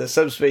access the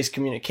subspace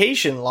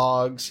communication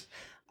logs,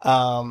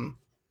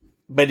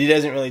 but he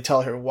doesn't really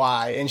tell her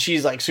why, and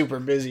she's like super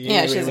busy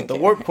with the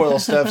warp coil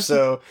stuff,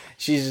 so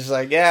she's just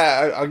like,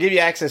 yeah, I'll give you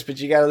access, but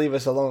you gotta leave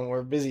us alone,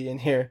 we're busy in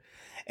here.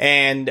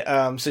 And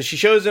so she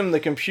shows him the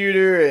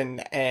computer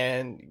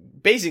and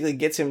basically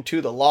gets him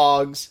to the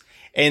logs.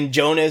 And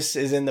Jonas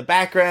is in the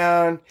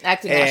background,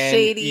 acting all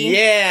shady.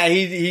 Yeah,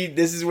 he.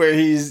 This is where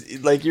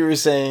he's like you were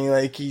saying,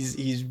 like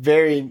he's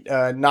very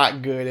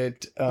not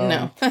good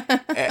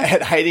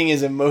at hiding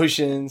his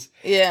emotions.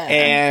 Yeah,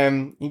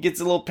 and he gets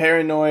a little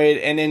paranoid.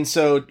 And then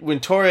so when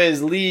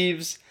Torres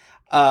leaves,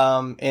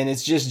 and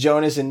it's just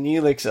Jonas and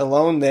Neelix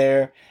alone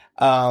there,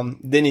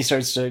 then he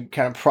starts to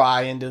kind of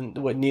pry into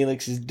what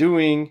Neelix is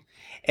doing,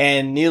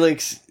 and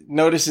Neelix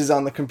notices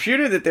on the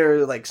computer that there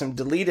are like some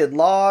deleted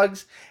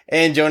logs,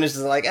 and Jonas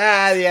is like,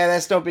 yeah,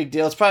 that's no big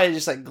deal. It's probably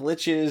just like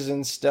glitches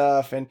and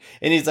stuff. And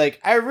he's like,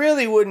 I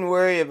really wouldn't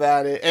worry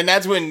about it. And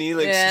that's when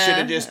Neelix should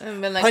have just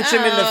punched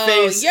him in the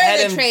face.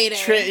 You're the traitor.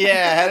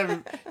 Had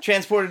him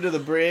transported to the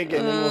brig,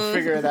 and then we'll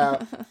figure it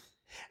out.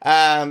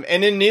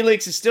 And then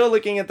Neelix is still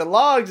looking at the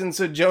logs, and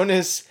so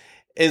Jonas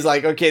is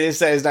like, okay, this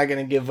guy is not going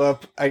to give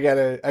up. I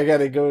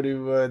gotta go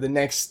to the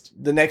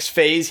next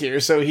phase here.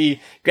 So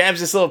he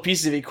grabs this little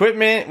piece of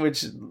equipment,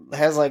 which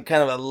has like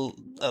kind of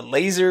a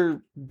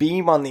laser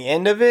beam on the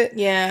end of it.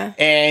 Yeah.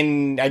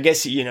 And I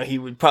guess, he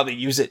would probably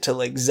use it to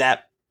like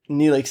zap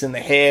Neelix in the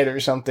head or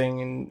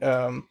something.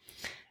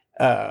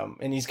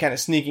 And he's kind of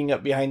sneaking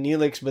up behind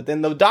Neelix, but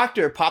then the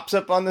doctor pops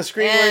up on the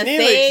screen where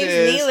Neelix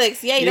is.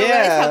 Neelix. Yeah, you don't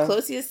realize how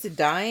close he is to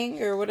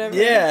dying or whatever.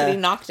 Yeah.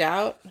 Getting knocked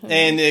out.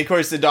 And of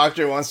course the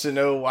doctor wants to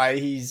know why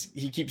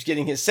he keeps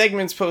getting his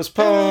segments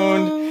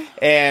postponed.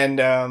 And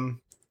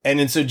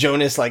then so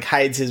Jonas like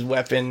hides his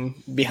weapon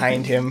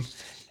behind him.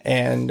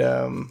 And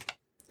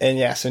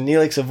yeah, so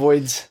Neelix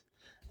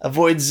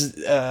avoids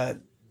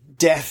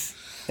death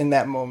in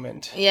that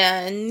moment.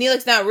 Yeah, and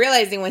Neelix, not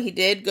realizing what he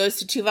did, goes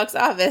to Tuvok's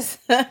office.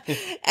 And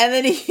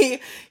then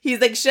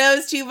he's like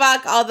shows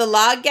Tuvok all the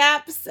log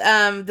gaps,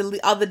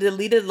 all the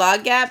deleted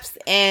log gaps,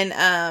 and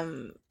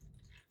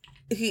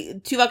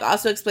Tuvok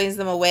also explains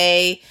them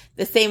away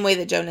the same way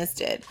that Jonas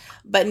did.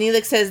 But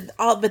Neelix says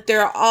all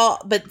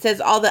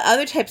the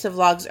other types of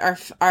logs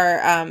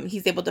are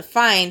he's able to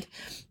find.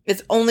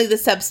 It's only the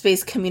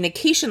subspace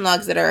communication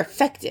logs that are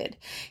affected.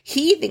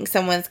 He thinks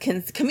someone's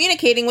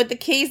communicating with the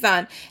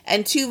Kazon,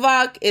 and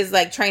Tuvok is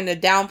like trying to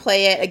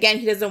downplay it. Again,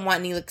 he doesn't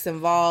want Neelix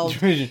involved.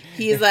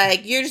 He's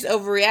like, you're just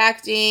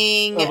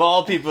overreacting. Of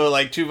all people,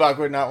 like Tuvok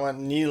would not want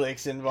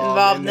Neelix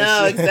involved.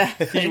 No,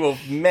 exactly. He will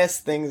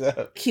mess things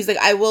up. He's like,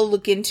 I will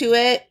look into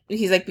it.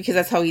 He's like, because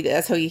that's how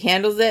he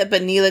handles it.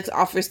 But Neelix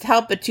offers to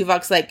help, but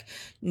Tuvok's like,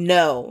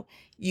 no.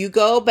 You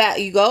go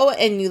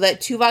and you let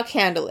Tuvok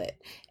handle it.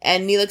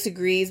 And Neelix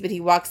agrees, but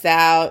he walks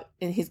out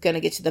and he's going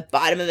to get to the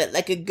bottom of it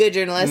like a good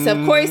journalist. So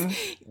of course,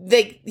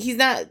 like, he's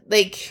not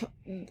like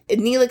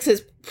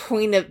Neelix's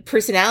point of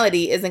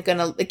personality isn't going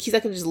to, like, he's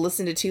not going to just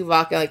listen to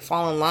Tuvok and like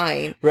fall in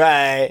line.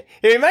 Right.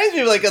 It reminds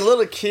me of like a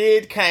little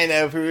kid kind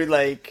of who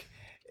like,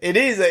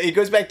 it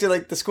goes back to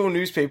like the school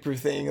newspaper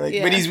thing.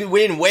 Like, but he's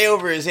way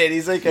over his head.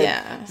 He's like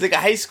he's like a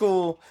high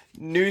school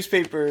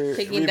newspaper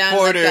taking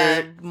reporter. Down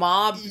like a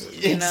mob,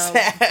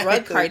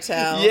 drug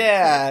cartel.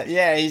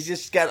 Yeah. He's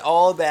just got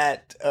all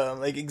that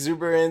like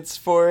exuberance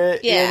for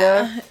it.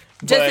 Yeah,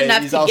 just but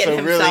enough he's to also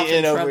get himself really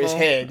in over trouble. his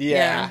head.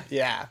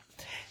 Yeah.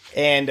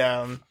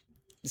 And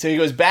so he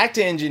goes back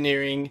to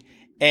engineering,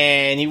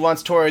 and he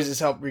wants Torres'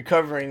 help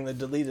recovering the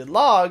deleted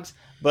logs,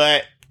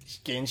 but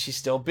again, she's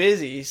still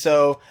busy.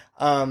 So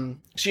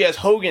she has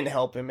Hogan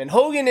help him, and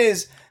Hogan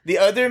is the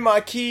other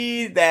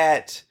Maquis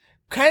that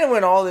kind of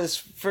when all this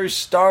first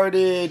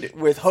started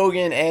with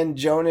Hogan and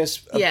Jonas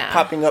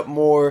popping up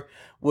more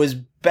was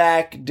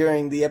back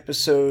during the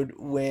episode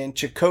when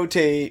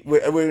Chakotay,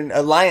 when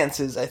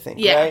Alliances, I think,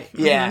 right?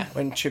 Mm-hmm. Yeah,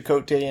 when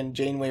Chakotay and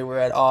Janeway were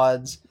at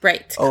odds.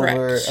 Right, over,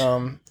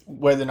 correct.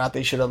 whether or not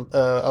they should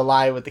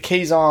ally with the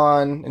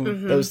Kazon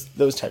and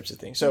those types of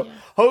things. So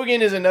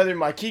Hogan is another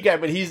Maquis guy,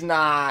 but he's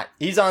not.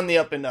 He's on the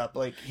up and up.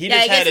 Like he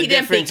just had a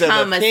difference of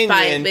opinion. A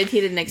spy, but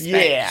he didn't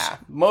expect. Yeah,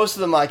 most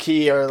of the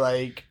Maquis are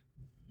like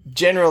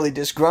generally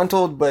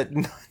disgruntled, but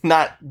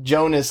not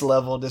Jonas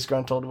level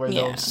disgruntled, where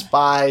they'll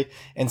spy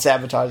and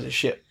sabotage a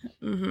ship.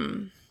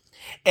 Mm-hmm.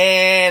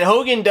 And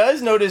Hogan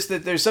does notice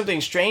that there's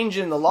something strange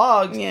in the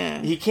logs.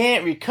 Yeah. He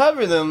can't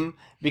recover them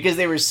because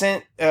they were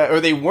sent, or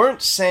they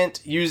weren't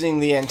sent using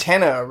the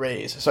antenna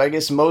arrays. So I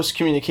guess most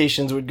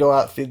communications would go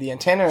out through the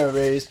antenna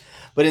arrays,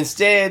 but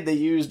instead they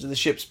used the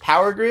ship's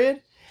power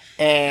grid,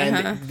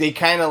 and they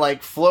kind of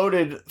like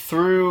floated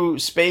through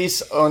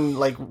space on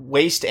like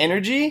waste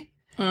energy.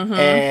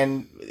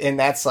 And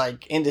that's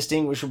like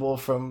indistinguishable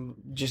from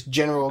just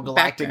general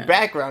galactic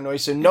background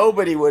noise. So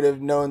nobody would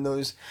have known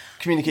those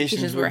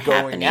communications were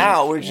going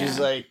out, which is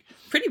like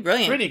pretty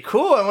brilliant, pretty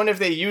cool. I wonder if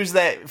they use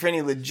that for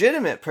any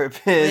legitimate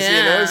purpose,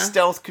 you know,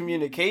 stealth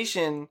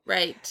communication.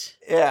 Right.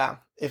 Yeah.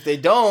 If they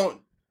don't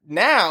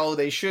now,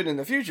 they should in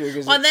the future,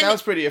 because it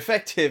sounds pretty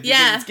effective.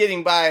 Yeah. It's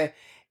getting by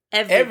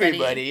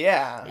everybody.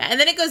 Yeah. And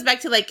then it goes back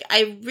to like,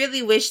 I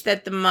really wish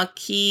that the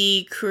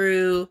Maquis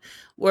crew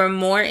were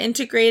more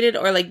integrated,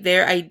 or like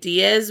their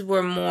ideas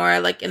were more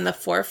like in the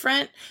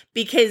forefront,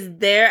 because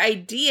their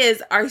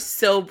ideas are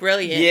so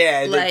brilliant.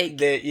 Yeah, like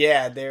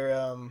they're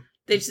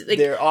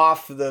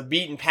off the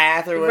beaten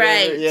path or whatever.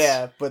 Right.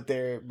 Yeah, but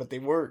they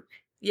work.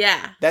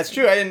 Yeah, that's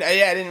true. I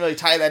didn't really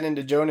tie that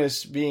into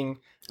Jonas being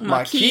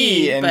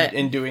Maquis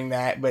and doing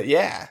that, but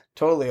yeah,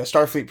 totally. A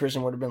Starfleet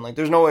person would have been like,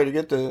 "There's no way to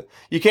get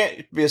you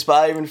can't be a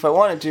spy even if I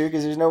wanted to,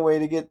 because there's no way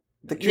to get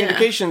the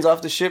communications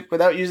off the ship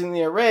without using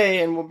the array,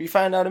 and we'll be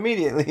found out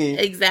immediately."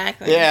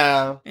 Exactly.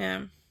 Yeah.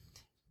 Yeah.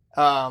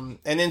 And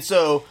then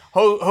so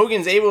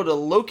Hogan's able to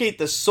locate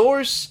the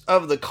source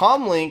of the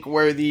comlink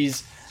where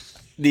these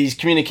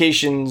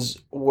communications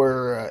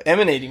were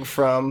emanating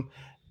from.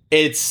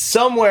 It's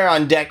somewhere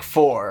on deck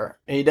 4.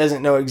 He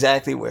doesn't know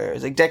exactly where.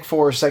 It's like deck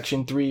 4,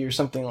 section 3 or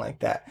something like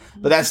that.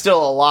 But that's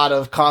still a lot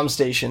of comm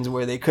stations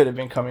where they could have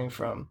been coming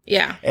from.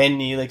 Yeah. And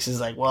Neelix is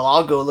like, well,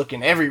 I'll go look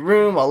in every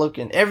room. I'll look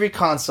in every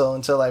console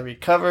until I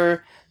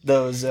recover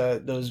those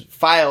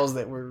files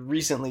that were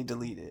recently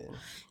deleted.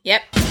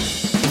 Yep.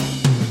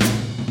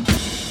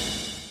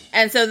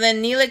 And so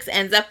then Neelix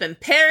ends up in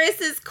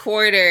Paris's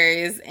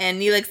quarters,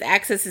 and Neelix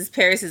accesses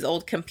Paris's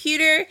old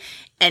computer,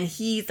 and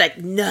he's like,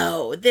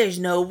 "No, there's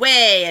no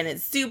way," and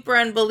it's super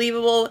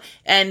unbelievable.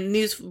 And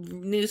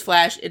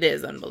newsflash, it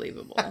is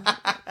unbelievable.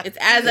 It's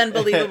as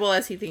unbelievable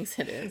as he thinks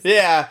it is.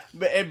 Yeah,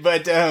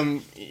 but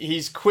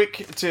he's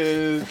quick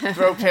to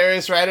throw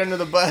Paris right under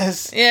the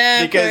bus.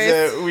 Yeah,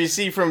 because we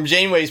see from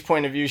Janeway's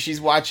point of view, she's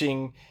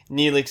watching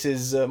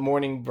Neelix's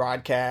morning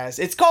broadcast.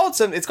 It's called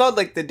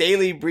like the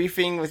daily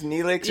briefing with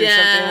Neelix or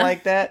something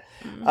like that.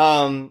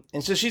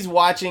 And so she's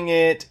watching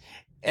it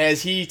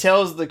as he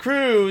tells the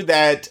crew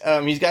that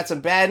he's got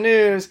some bad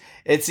news.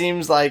 It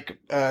seems like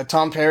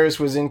Tom Paris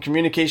was in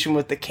communication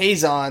with the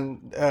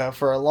Kazon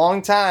for a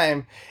long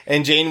time,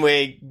 and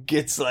Janeway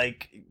gets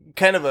like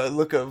kind of a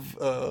look of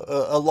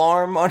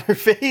alarm on her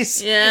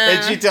face. Yeah.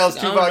 And she tells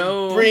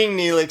Tuvok, "Bring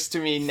Neelix to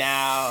me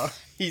now.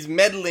 He's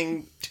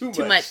meddling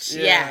too much."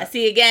 Yeah.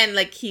 See, again,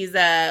 like he's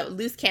a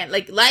loose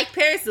cannon. Like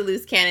Paris is a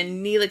loose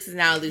cannon, Neelix is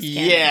now a loose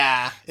cannon.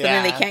 Yeah.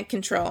 Something they can't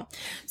control.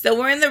 So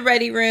we're in the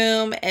ready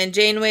room, and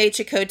Janeway,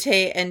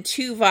 Chakotay, and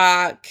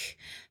Tuvok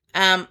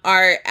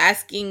are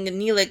asking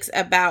Neelix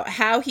about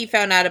how he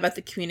found out about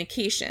the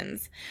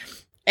communications.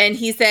 And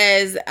he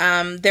says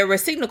there were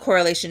signal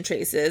correlation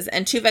traces,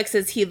 and Tuvok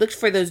says he looked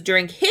for those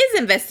during his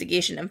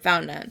investigation and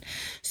found none.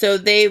 So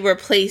they were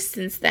placed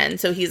since then.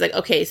 So he's like,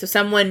 okay, so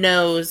someone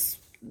knows,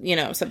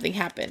 something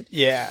happened.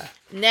 Yeah.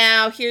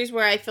 Now, here's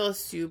where I feel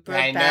super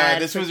bad. I know.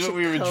 This was what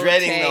we were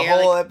dreading the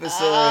whole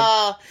episode.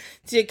 Oh,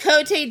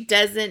 Chakotay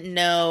doesn't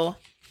know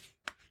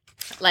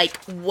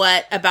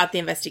what about the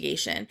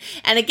investigation.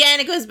 And again,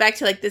 it goes back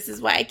to this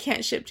is why I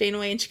can't ship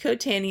Janeway and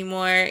Chakotay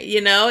anymore.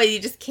 You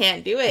just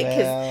can't do it,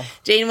 because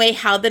Janeway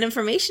held that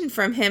information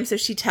from him. So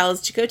she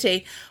tells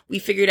Chakotay, "We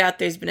figured out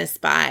there's been a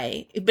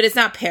spy, but it's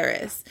not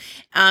Paris.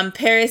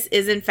 Paris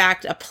is in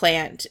fact a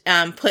plant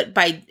put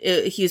by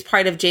he was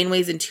part of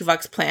Janeway's and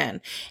Tuvok's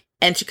plan."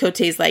 And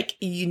Chakotay's like,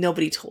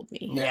 "Nobody told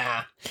me."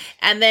 Yeah.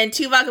 And then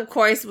Tuvok, of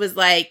course, was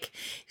like,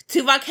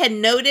 Tuvok had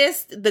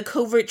noticed the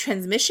covert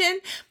transmission,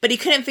 but he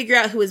couldn't figure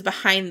out who was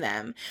behind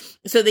them.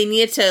 So they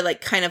needed to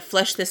kind of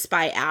flush the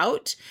spy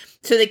out.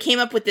 So they came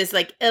up with this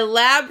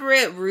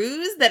elaborate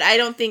ruse that I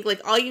don't think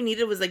all you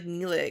needed was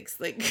Neelix.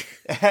 Well,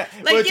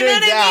 it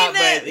turns out,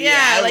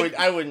 but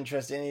I wouldn't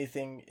trust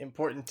anything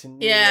important to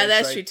Neelix. Yeah,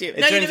 that's true too.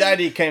 It turns out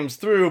he comes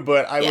through,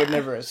 but I would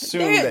never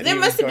assume that there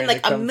must have been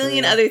a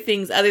million other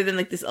things other than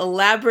this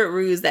elaborate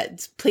ruse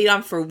that's played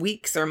on for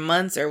weeks or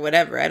months or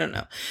whatever. I don't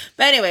know.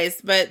 But anyways,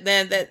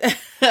 then they're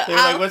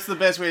like, what's the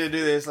best way to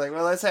do this?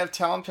 Let's have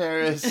Tom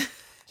Paris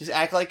just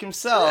act like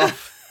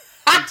himself.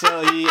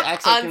 Until he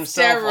acts like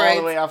himself steroids. All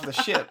the way off the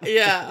ship. On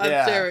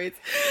steroids.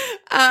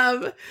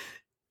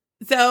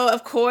 So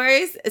of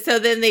course, so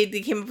then they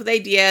came up with the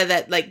idea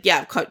that like,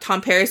 yeah,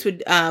 Tom Paris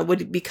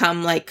would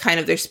become like kind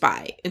of their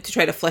spy and to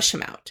try to flush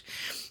him out.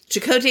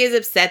 Chakotay is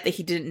upset that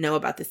he didn't know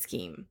about the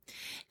scheme.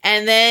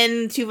 And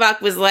then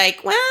Tuvok was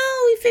like, well,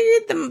 we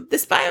figured the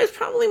spy was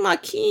probably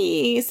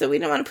Maquis, so we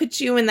don't want to put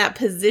you in that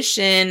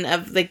position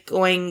of like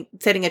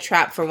setting a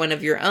trap for one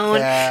of your own,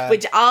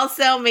 which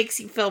also makes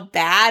you feel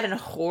bad and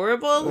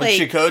horrible. Like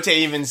Chakotay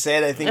even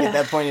said, I think at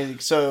that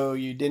point, so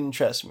you didn't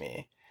trust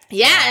me.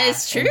 Yeah,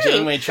 it's true. And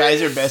Janeway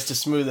tries her best to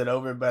smooth it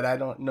over, but I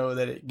don't know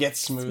that it gets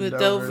smoothed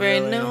over.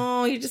 Really.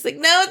 No, you're just like,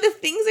 no, the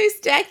things are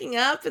stacking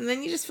up, and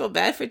then you just feel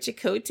bad for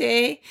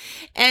Chakotay.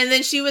 And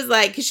then she was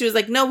like,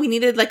 no, we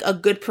needed like a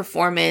good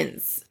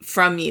performance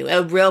from you,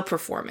 a real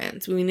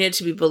performance. We needed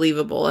to be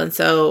believable, and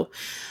so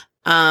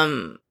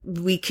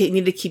we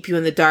need to keep you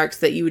in the dark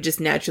so that you would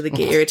just naturally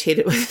get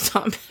irritated with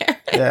Tom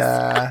Paris.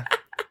 Yeah.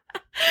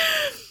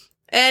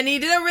 And he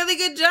did a really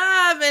good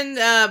job,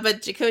 and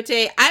but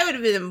Chakotay, I would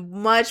have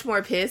been much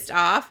more pissed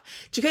off.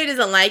 Chakotay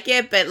doesn't like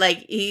it, but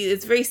like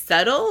it's very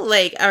subtle,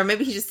 like, or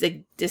maybe he's just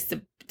like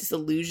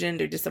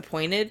disillusioned or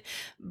disappointed.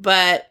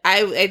 But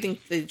I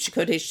think that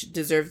Chakotay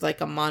deserved like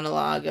a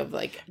monologue of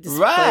like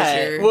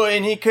displeasure. Right. Well,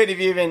 and it could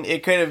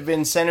have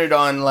been centered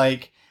on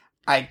like,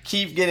 I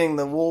keep getting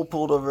the wool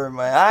pulled over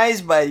my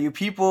eyes by you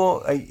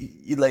people.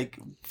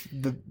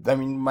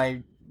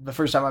 The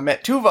first time I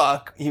met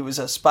Tuvok, he was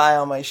a spy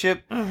on my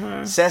ship.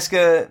 Mm-hmm.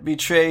 Seska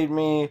betrayed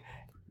me.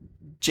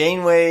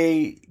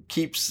 Janeway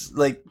keeps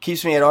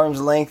me at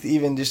arm's length,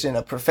 even just in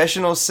a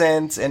professional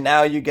sense. And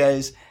now you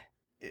guys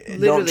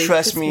don't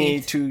trust me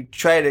to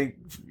try to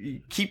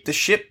keep the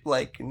ship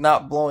like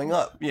not blowing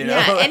up. You know?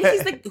 Yeah, and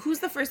he's like, who's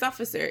the first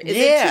officer? Is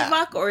it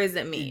Tuvok or is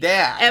it me?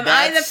 Yeah, am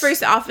I the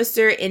first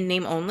officer in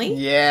name only?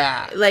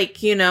 Yeah,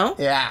 like, you know.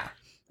 Yeah.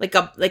 Like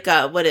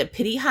a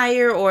pity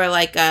hire or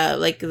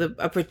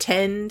a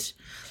pretend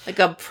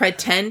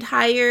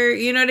hire,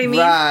 you know what I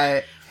mean?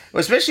 Right. Well,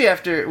 especially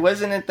after,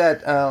 wasn't it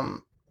that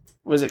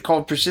was it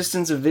called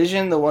Persistence of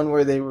Vision, the one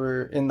where they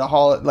were in the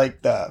hall,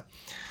 like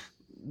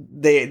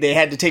they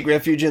had to take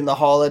refuge in the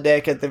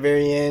holodeck at the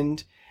very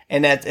end.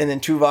 And then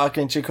Tuvok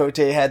and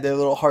Chakotay had their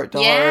little heart to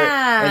heart.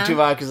 And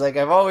Tuvok is like,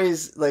 I've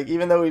always, like,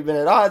 even though we've been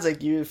at odds,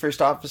 like, you're the first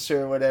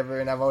officer or whatever,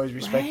 and I've always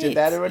respected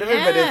that or whatever.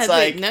 Yeah, but it's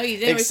like, no, you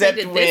didn't respect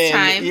it this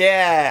time.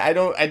 Yeah,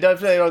 I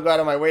definitely don't go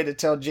out of my way to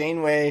tell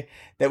Janeway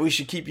that we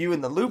should keep you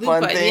in the loop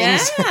on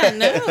things. Yeah,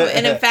 no.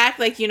 And in fact,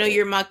 like, you know,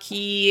 your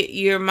Maquis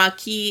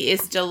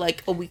is still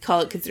like, we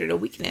call it considered a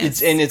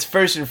weakness. It's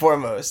first and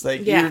foremost.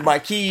 Like, you're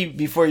Maquis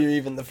before you're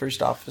even the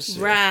first officer.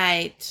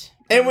 Right.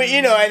 And we,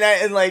 you know,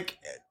 and like,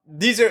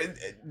 these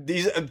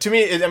to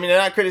me, I mean, they're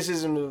not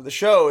criticism of the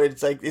show.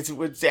 It's like it's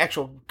the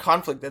actual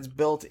conflict that's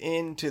built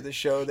into the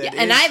show.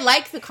 And I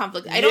like the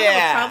conflict. I don't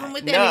have a problem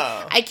with it. No. I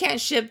mean, I can't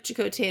ship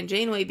Chakotay and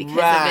Janeway because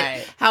of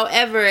it.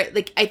 However,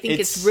 like, I think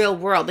it's real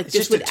world. Like,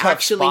 this would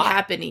actually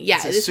happen. Yeah,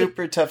 it's a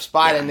super tough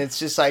spot, and it's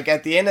just like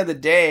at the end of the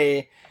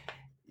day,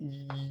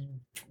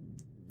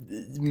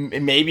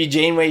 maybe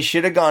Janeway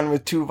should have gone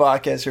with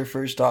Tuvok as her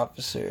first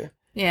officer.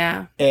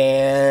 Yeah.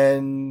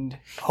 And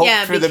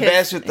hope for the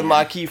best with the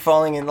Maquis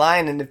falling in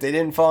line. And if they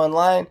didn't fall in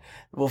line,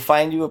 we'll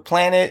find you a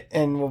planet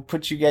and we'll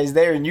put you guys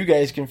there and you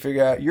guys can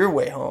figure out your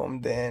way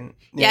home then.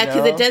 Yeah,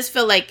 because it does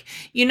feel like,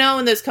 you know,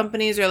 when those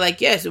companies are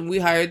like, yes, and we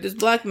hired this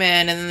black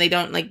man, and then they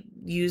don't like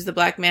use the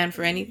black man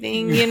for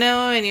anything, you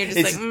know, and you're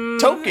just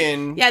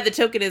token. Yeah, the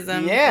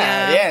tokenism.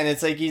 Yeah, and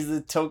it's like he's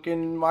the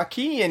token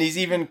Maquis, and he's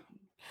even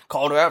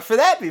called her out for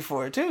that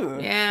before too.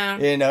 Yeah.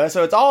 You know,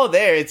 so it's all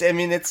there.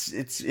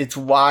 It's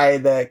why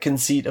the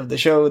conceit of the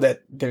show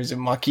that there's a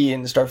Maquis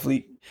and the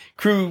Starfleet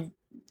crew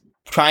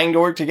trying to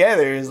work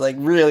together is like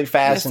really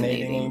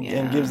fascinating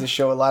and gives the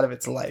show a lot of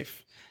its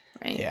life.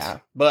 Right. Yeah.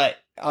 But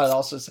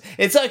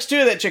it sucks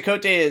too that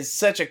Chakotay is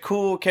such a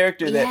cool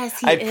character that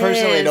I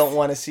personally don't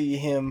want to see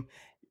him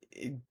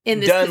in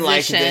this done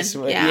position. Like this.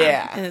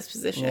 Yeah. In this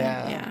position.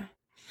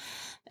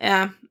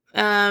 Yeah.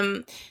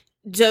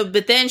 So,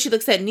 but then she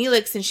looks at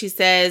Neelix and she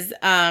says,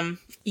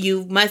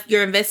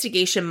 your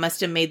investigation must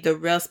have made the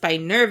real spy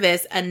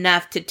nervous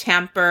enough to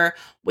tamper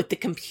with the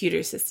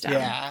computer system.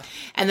 Yeah.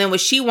 And then what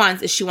she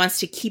wants is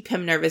to keep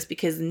him nervous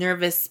because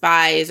nervous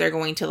spies are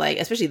going to, like,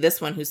 especially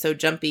this one who's so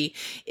jumpy,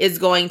 is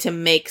going to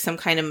make some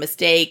kind of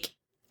mistake.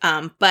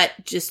 But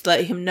just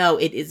let him know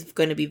it is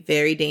going to be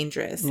very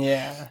dangerous.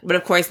 Yeah. But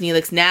of course,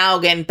 Neelix, now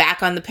getting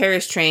back on the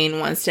Paris train,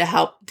 wants to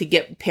help to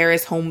get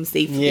Paris home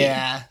safely.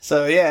 Yeah.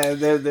 So yeah,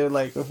 they're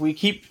like, if we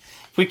keep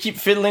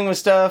fiddling with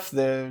stuff,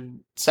 the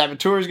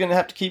saboteur is going to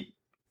have to keep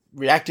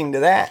reacting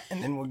to that,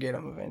 and then we'll get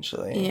him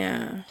eventually.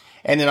 Yeah.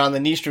 And then on the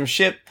Nystrom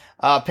ship,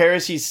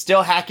 Paris, he's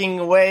still hacking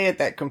away at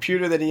that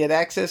computer that he had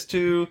access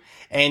to,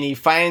 and he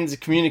finds a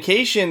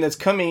communication that's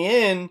coming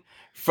in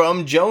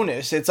from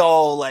Jonas. It's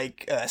all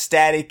like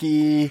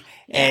staticky,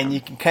 and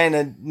you can kind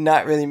of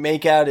not really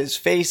make out his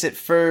face at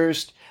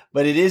first,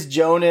 but it is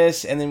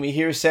Jonas. And then we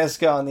hear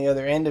Seska on the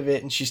other end of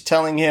it, and she's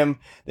telling him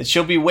that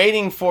she'll be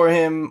waiting for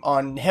him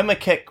on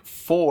Hemakek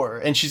 4,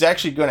 and she's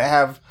actually going to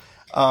have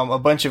a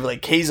bunch of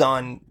like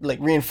Kazon like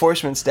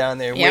reinforcements down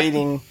there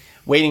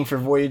waiting for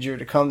Voyager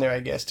to come there, I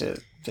guess,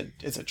 to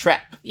it's a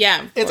trap.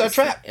 Yeah. It's a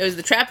trap. It was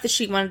the trap that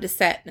she wanted to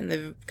set in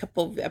the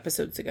couple of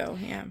episodes ago.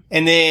 Yeah.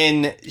 And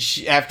then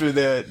after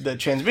the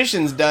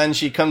transmission's done,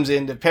 she comes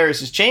into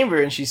Paris's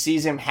chamber and she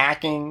sees him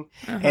hacking.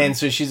 And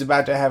so she's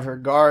about to have her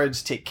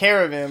guards take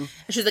care of him.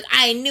 And she's like,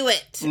 I knew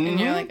it. And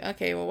you're like,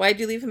 okay, well, why'd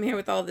you leave him here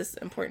with all this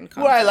important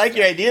content? Well, I like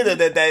your idea though,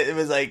 that it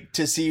was like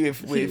to see if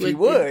he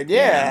would.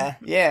 Yeah.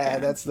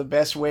 That's the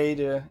best way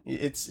to.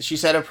 She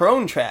set up her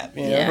own trap.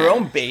 Her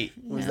own bait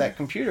was that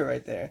computer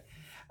right there.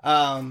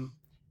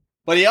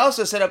 But he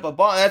also set up a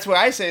bomb. That's where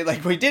I say,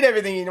 like, we did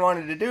everything he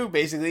wanted to do,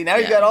 basically. Now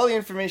he's got all the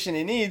information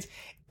he needs.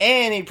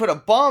 And he put a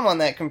bomb on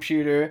that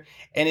computer,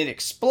 and it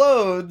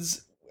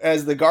explodes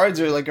as the guards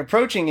are, like,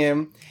 approaching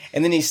him.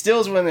 And then he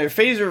steals one of their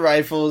phaser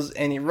rifles,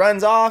 and he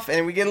runs off,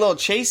 and we get a little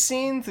chase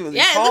scene through the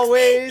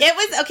hallways.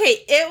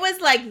 It was,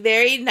 like,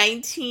 very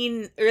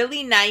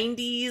early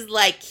 90s,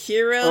 like,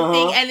 hero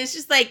thing. And it's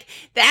just, like,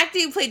 the actor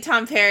who played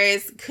Tom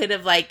Paris could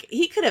have, I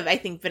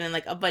think, been in,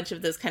 like, a bunch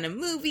of those kind of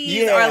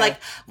movies. Or,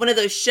 like, one of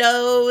those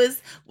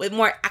shows with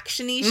more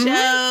action-y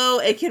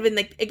show. It could have been,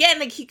 like, again,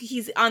 like,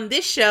 he's on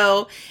this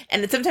show,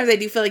 and sometimes I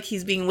do feel like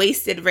he's being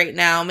wasted right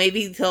now.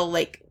 Maybe until,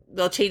 like,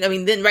 they'll change. I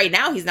mean, then right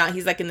now he's not.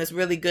 He's like in this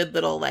really good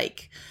little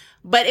like,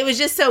 but it was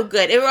just so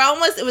good. It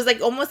was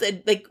like almost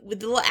like the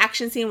little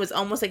action scene was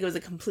almost like it was a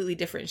completely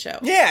different show.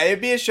 Yeah,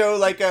 it'd be a show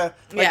like a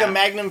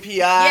Magnum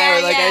PI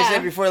or like I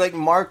said before, like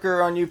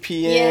Marker on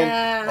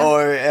UPN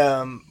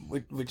or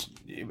which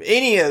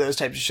any of those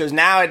types of shows.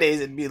 Nowadays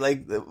it'd be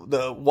like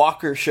the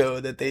Walker show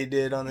that they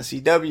did on the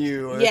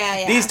CW or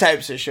these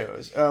types of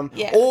shows.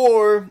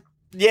 Or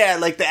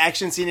like the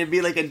action scene, it'd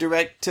be like a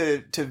direct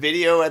to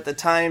video at the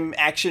time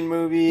action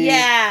movie.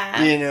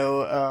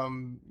 Yeah.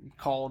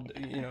 Called,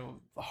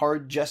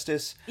 Hard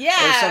Justice. Yeah.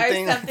 Or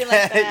something like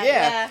that.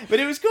 Yeah. But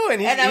it was cool.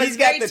 And he's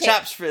got the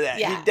chops for that.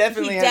 Yeah, he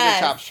definitely has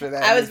the chops for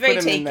that. I was very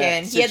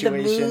taken. He had the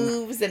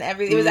moves and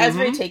everything. I was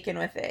very taken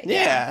with it.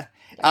 Yeah.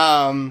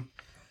 And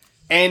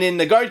then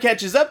the guard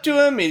catches up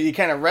to him, and he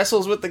kind of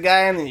wrestles with the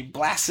guy, and then he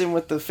blasts him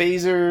with the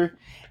phaser,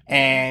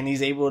 and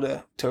he's able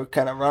to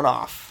kind of run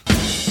off.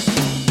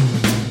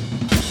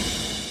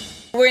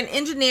 We're in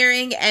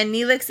engineering, and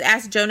Neelix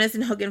asks Jonas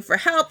and Hogan for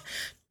help.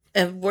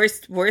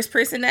 Worst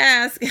person to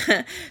ask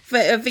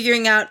for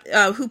figuring out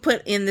who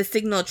put in the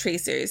signal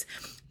tracers.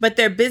 But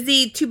they're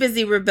too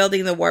busy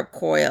rebuilding the warp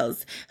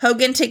coils.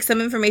 Hogan takes some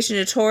information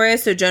to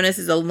Taurus, so Jonas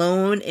is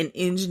alone in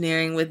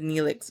engineering with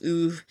Neelix.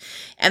 Ooh.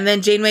 And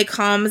then Janeway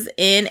comes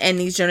in and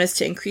needs Jonas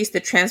to increase the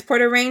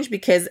transporter range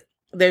because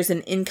there's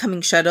an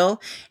incoming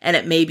shuttle, and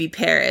it may be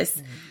Paris.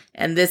 Mm-hmm.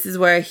 And this is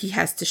where he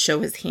has to show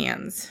his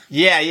hands.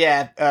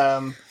 Yeah.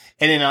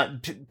 And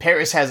then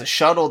Paris has a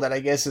shuttle that I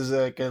guess is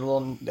like a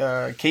little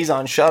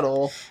Kazon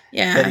shuttle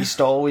that he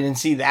stole. We didn't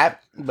see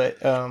that, but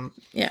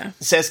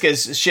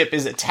Seska's ship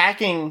is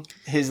attacking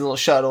his little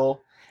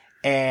shuttle,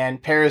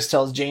 and Paris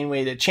tells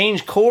Janeway to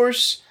change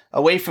course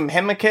away from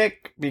Hemakek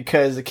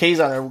because the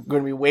Kazon are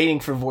going to be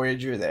waiting for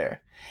Voyager there.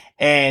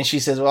 And she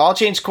says, well, I'll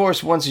change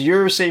course once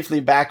you're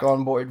safely back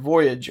on board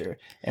Voyager,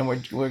 and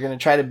we're going to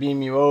try to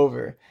beam you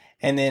over.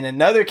 And then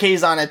another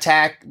Kazon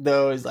attack,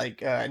 though, is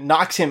like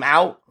knocks him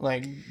out,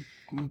 like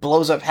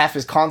blows up half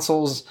his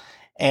consoles.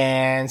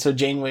 And so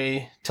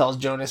Janeway tells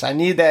Jonas, I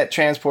need that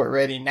transport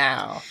ready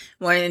now.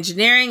 We're in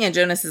engineering, and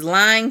Jonas is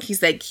lying. He's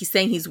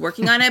saying he's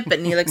working on it, but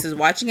Neelix is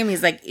watching him.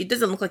 He's like, it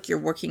doesn't look like you're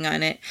working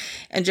on it.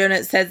 And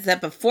Jonas sets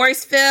up a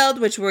force field,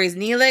 which worries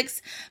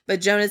Neelix.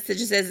 But Jonas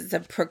just says it's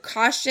a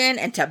precaution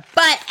and to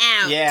butt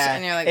out. Yeah.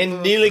 And, you're like,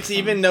 and Neelix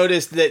even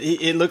noticed that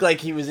it looked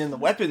like he was in the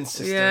weapons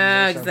system.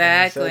 Yeah,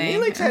 exactly. So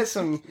Neelix has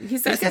some,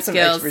 he's got some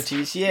skills.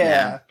 Expertise.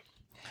 Yeah.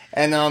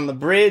 And on the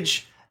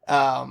bridge,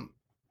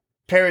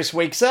 Paris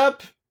wakes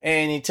up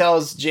and he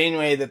tells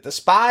Janeway that the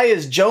spy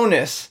is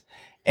Jonas.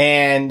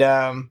 And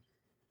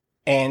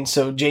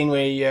so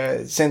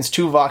Janeway sends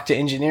Tuvok to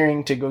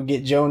engineering to go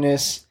get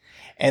Jonas,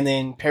 and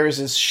then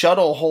Paris's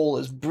shuttle hole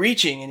is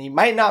breaching, and he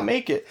might not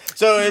make it.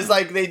 So it's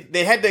like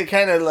they had to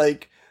kind of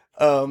like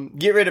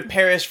get rid of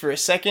Paris for a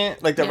second,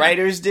 like the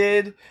writers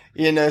did,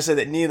 so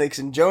that Neelix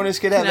and Jonas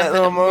could have that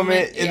little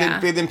moment.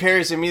 And then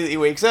Paris immediately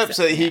wakes up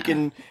so that he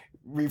can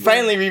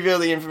finally reveal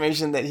the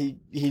information that he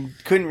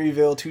couldn't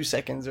reveal 2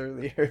 seconds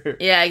earlier.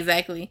 Yeah,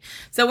 exactly.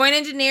 So we're in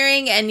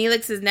engineering, and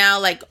Neelix is now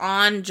like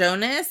on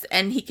Jonas,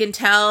 and he can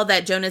tell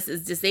that Jonas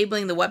is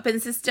disabling the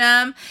weapon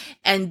system,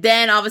 and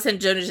then all of a sudden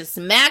Jonas just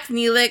smacks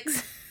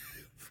Neelix,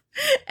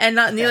 and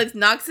Neelix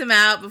knocks him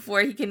out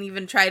before he can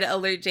even try to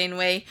alert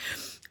Janeway.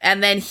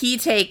 And then he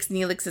takes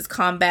Neelix's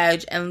comm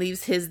badge and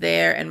leaves his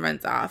there and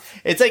runs off.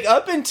 It's like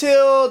up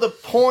until the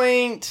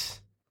point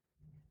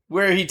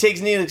where he takes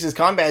Neelix's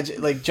comm badge,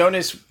 like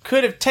Jonas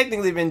could have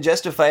technically been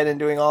justified in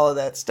doing all of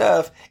that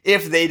stuff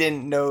if they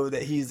didn't know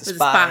that he's the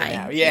spy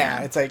now. Yeah,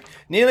 it's like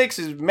Neelix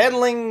is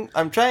meddling.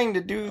 I'm trying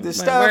to do this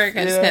stuff. I'm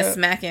just gonna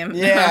smack him.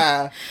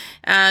 Yeah.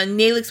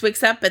 Neelix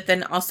wakes up, but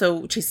then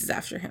also chases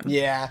after him.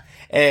 Yeah,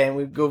 and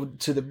we go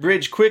to the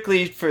bridge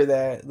quickly for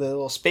the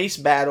little space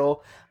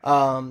battle.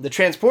 The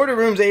transporter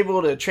room's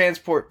able to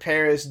transport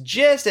Paris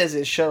just as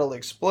his shuttle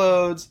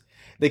explodes.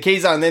 The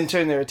Kazon then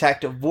turn their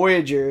attack to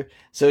Voyager,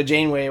 so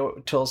Janeway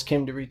tells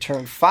Kim to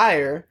return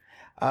fire.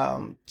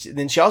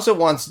 Then she also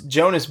wants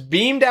Jonas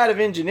beamed out of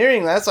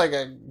engineering. That's like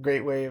a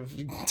great way of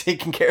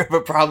taking care of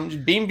a problem.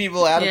 Just beam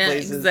people out of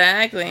places.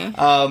 Exactly.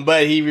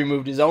 But he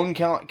removed his own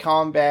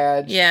comm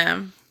badge.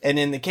 Yeah. And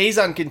then the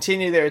Kazon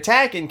continue their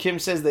attack, and Kim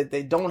says that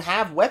they don't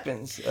have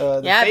weapons.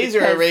 The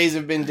phaser arrays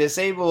have been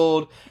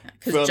disabled.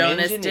 Because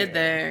Jonas did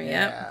there,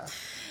 yep.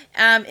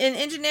 Yeah. In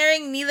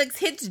engineering, Neelix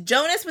hits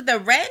Jonas with a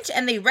wrench,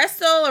 and they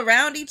wrestle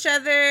around each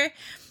other.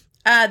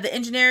 The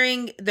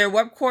engineering, their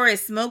warp core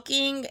is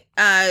smoking.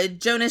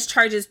 Jonas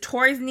charges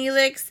towards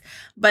Neelix,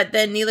 but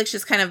then Neelix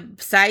just kind of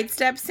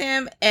sidesteps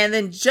him, and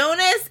then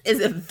Jonas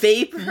is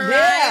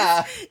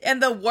vaporized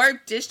and the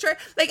warp discharge.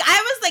 Like,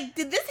 I was like,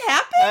 did this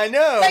happen? I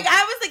know. Like,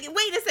 I was like,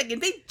 wait a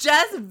second, they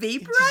just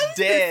vaporized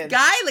this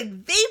guy? Like,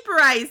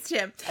 vaporized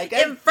him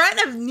in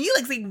front of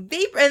Neelix, like,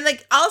 vapor, and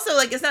like, also,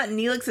 like, it's not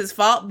Neelix's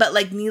fault, but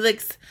like,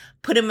 Neelix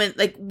put him in,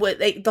 like, what,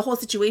 like, the whole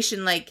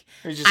situation, like,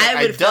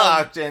 I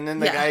ducked, and then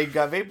the guy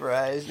got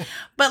vaporized.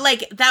 But,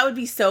 like, that would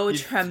be so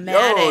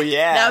traumatic. Oh,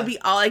 yeah. That would be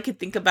all I could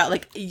think about.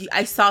 Like,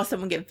 I saw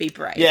someone get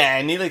vaporized. Yeah,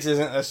 and Neelix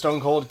isn't a stone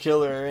cold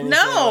killer or anything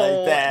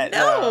like that.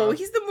 No,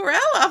 he's the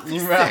morale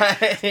officer.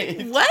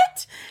 Right.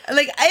 What?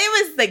 Like,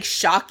 it was, like,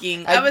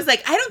 shocking. I was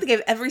like, I don't think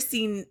I've ever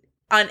seen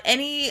on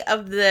any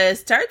of the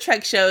Star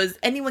Trek shows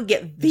anyone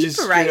get vaporized. Just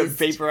straight up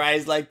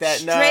vaporized like that.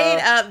 Straight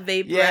up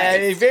vaporized.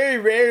 Yeah, very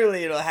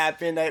rarely it'll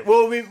happen.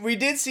 We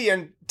did see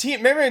on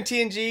remember in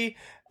TNG,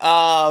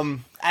 I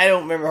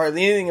don't remember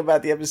hardly anything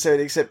about the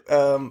episode except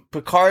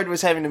Picard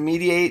was having to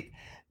mediate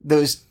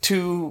those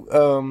two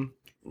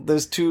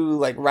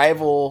like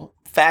rival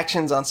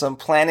factions on some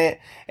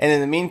planet, and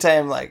in the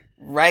meantime, like,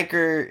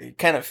 Riker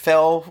kind of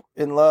fell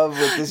in love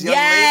with this young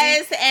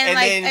lady, and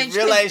then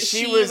realized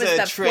she was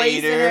a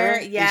traitor.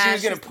 Yeah, and she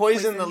was going to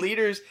poison the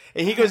leaders.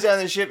 And he goes down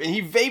the ship and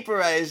he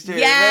vaporized her.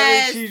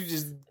 Yes, she's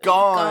just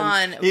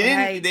gone.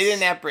 They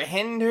didn't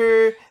apprehend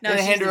her. No,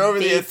 didn't hand her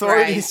over to the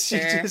authorities. She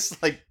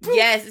just like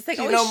it's like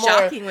always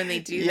shocking when they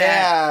do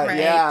that. Right?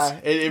 Yeah,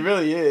 it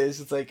really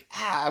is. It's like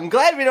I'm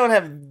glad we don't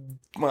have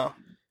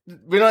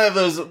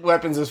those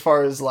weapons as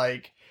far as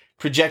like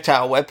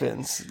projectile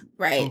weapons.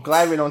 Right. I'm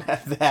glad we don't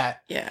have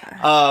that. Yeah.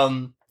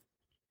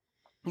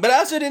 But I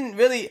also I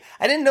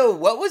didn't know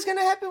what was going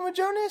to happen with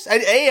Jonas. I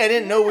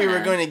didn't know we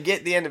were going to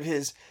get the end of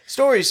his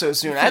story so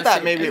soon. I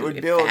thought maybe it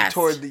would build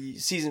toward the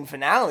season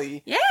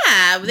finale.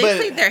 Yeah, they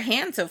played their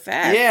hand so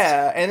fast.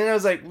 Yeah, and then I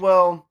was like,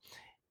 well,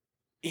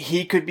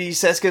 he could be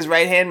Seska's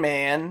right-hand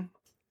man.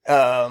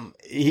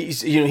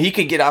 He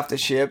could get off the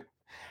ship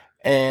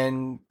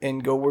and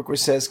go work with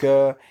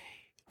Seska.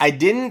 I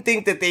didn't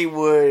think that they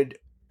would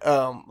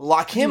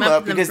lock him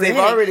up because they've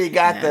already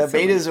got the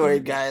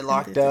Betazoid guy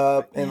locked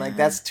up, and like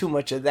that's too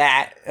much of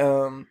that.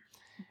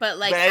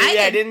 But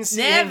I didn't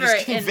see him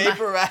just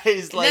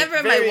vaporized. Never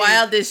in my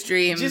wildest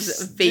dreams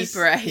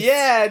vaporized.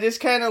 Just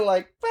kind of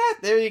like,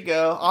 there you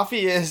go, off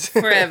he is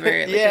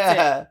forever.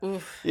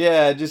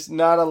 Yeah, just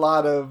not a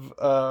lot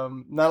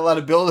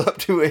of build up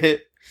to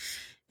it.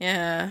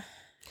 Yeah.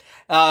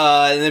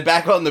 And then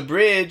back on the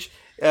bridge.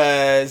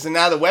 So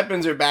now the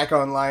weapons are back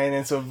online,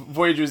 and so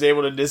Voyager was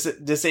able to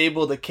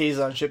disable the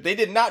Kazon ship. They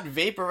did not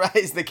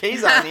vaporize the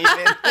Kazon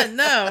even.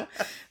 No,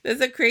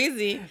 that's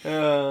crazy.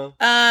 In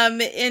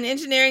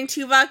engineering,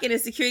 Tuvok and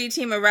his security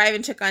team arrive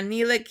and check on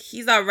Neelix.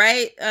 He's all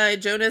right.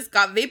 Jonas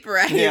got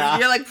vaporized. Yeah.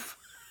 You're like...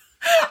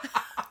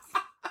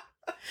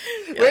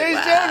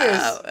 Where's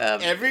Jonas?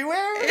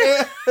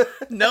 Everywhere?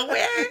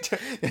 Nowhere?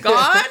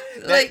 Gone?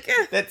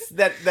 That's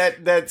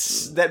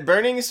that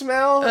burning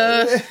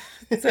smell?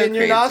 In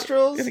your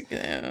nostrils?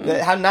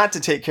 How not to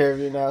take care of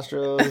your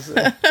nostrils.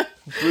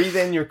 Breathe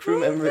in your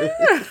crew members.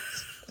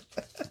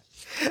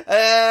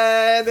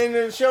 Then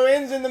the show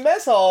ends in the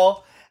mess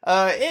hall.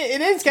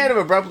 It ends kind of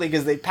abruptly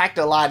because they packed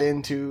a lot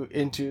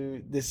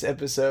into this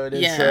episode.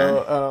 And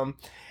so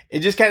it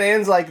just kind of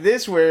ends like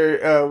this,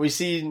 where we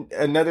see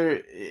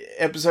another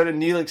episode of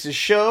Neelix's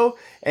show,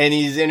 and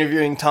he's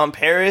interviewing Tom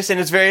Paris, and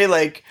it's very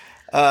like...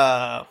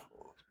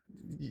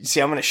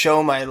 See, I'm going to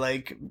show my,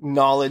 like,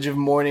 knowledge of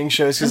morning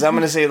shows, because I'm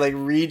going to say, like,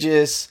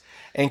 Regis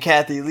and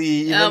Kathy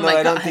Lee, even though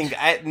I don't think...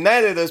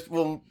 neither of those...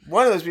 Well,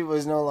 one of those people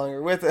is no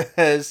longer with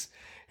us.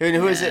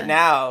 Who is it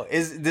now?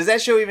 Does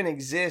that show even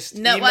exist?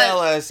 No, email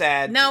us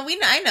at... No,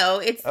 I know.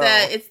 It's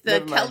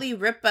the Kelly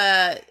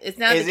Ripa... It's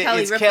now the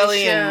Kelly Ripa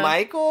Kelly show. And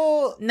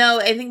Michael? No,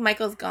 I think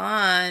Michael's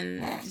gone.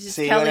 It's just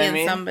See Kelly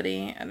and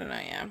somebody. I don't know,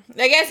 yeah.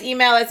 I guess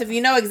email us if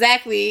you know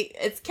exactly.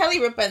 It's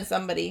Kelly Ripa and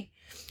somebody.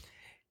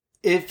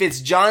 If it's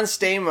John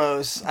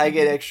Stamos, I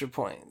get extra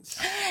points.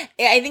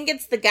 I think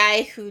it's the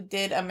guy who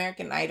did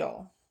American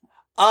Idol.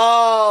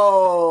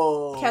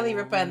 Oh! Kelly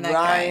Ripa and that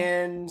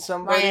Ryan guy.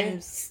 Somebody? Ryan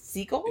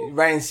Seacrest?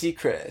 Ryan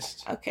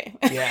Seacrest. Okay.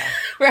 Yeah.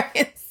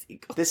 Ryan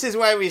Seacrest. This is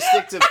why we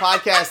stick to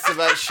podcasts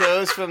about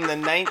shows from the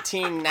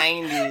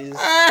 1990s. You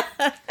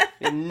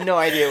have no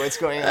idea what's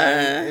going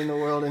on in the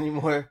world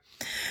anymore.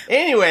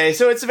 Anyway,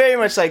 so it's very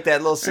much like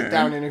that little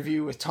sit-down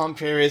interview with Tom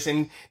Paris,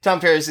 and Tom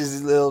Paris is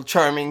his little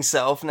charming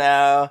self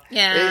now.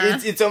 Yeah.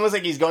 It's almost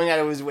like he's going out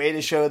of his way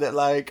to show that,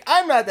 like,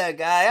 I'm not that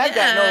guy. I've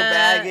got no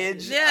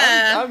baggage.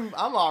 Yeah.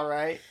 I'm all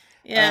right.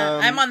 Yeah,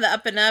 I'm on the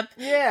up and up.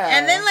 Yeah.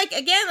 And then, like,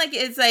 again, like,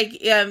 it's like,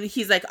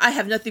 he's like, I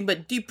have nothing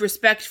but deep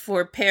respect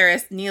for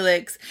Paris,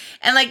 Neelix.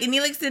 And, like,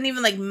 Neelix didn't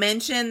even, like,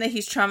 mention that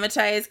he's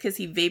traumatized because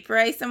he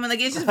vaporized someone.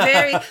 Like, it's just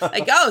very,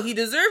 like, oh, he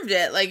deserved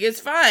it. Like, it's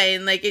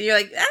fine. Like, and you're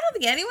like, I don't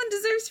think anyone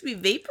deserves to be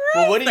vaporized.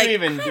 Well, what do like, you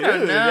even do? I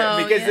don't know,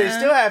 Because they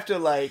still have to,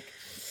 like,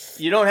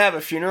 you don't have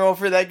a funeral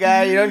for that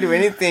guy. You don't do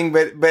anything,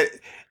 but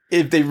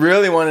if they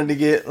really wanted to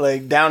get,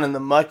 like, down in the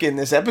muck in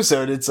this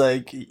episode, it's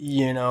like,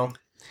 you know,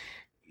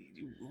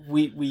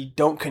 we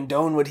don't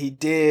condone what he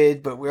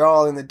did, but we're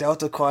all in the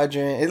Delta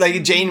Quadrant. It's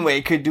like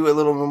Janeway could do a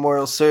little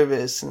memorial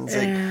service, and it's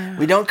like,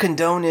 we don't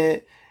condone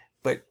it,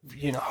 but,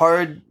 you know,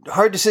 hard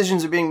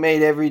decisions are being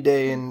made every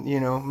day, and,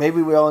 you know,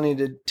 maybe we all need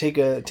to take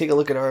a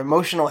look at our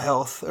emotional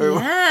health or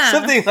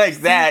something like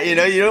that. You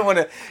know, you don't want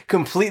to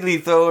completely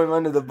throw him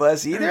under the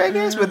bus either, I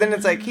guess. But then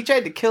it's like, he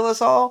tried to kill us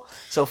all,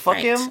 so fuck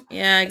him.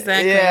 Yeah,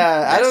 exactly.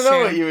 Yeah, That's I don't know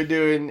true. what you would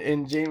do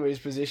in Janeway's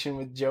position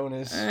with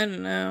Jonas. I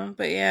don't know,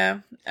 but yeah.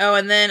 Oh,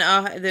 and then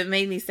that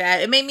made me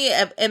sad. It made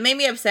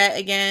me upset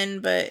again,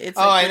 but it's.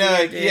 Like, I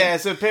know. Yeah,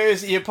 so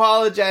Paris, he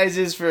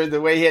apologizes for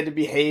the way he had to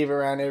behave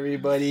around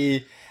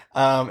everybody.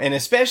 And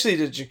especially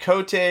to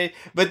Chakotay,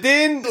 but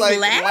then like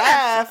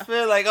laugh.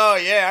 They're like, "Oh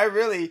yeah, I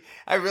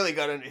really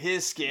got under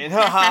his skin."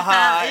 Ha ha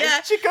ha. Yeah.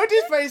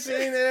 Chakotay's probably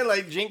sitting there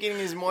like drinking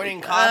his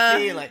morning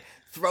coffee and like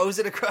throws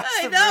it across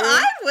the room.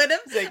 I would have.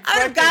 Like, I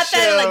would have got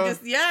that like this.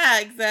 Yeah,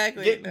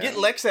 exactly. Get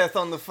Lexeth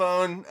on the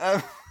phone.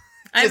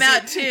 I'm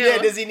out too. Yeah,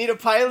 does he need a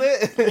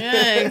pilot?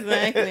 Yeah,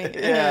 exactly.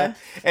 Yeah.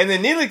 And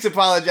then Neelix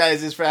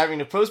apologizes for having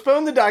to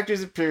postpone the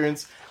Doctor's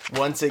appearance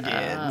once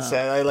again. So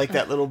I like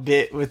that little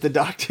bit with the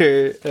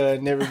Doctor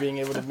never being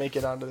able to make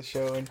it onto the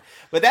show.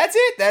 But that's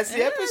it. That's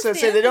the episode.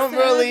 So they don't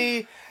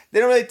really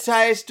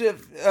tie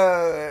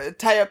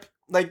up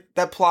like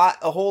that plot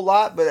a whole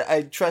lot, but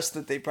I trust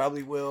that they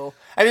probably will.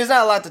 I mean, there's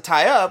not a lot to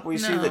tie up. We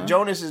see that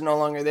Jonas is no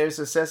longer there,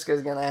 so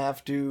Seska's gonna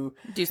have to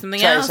do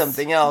something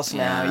else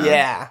now.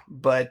 Yeah,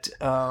 but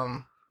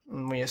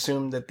we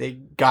assume that they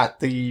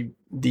got the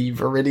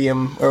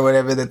Viridium or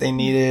whatever that they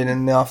needed,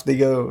 and off they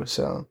go.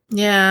 So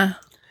yeah,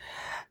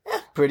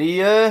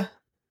 pretty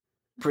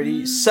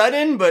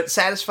sudden but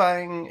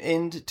satisfying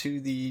end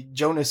to the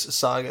Jonas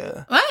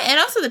saga. What?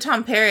 And also the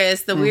Tom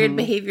Paris, the weird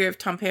behavior of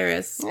Tom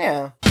Paris.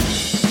 Yeah.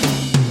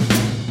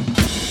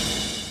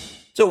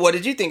 So what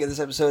did you think of this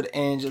episode,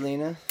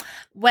 Angelina?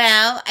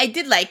 Well, I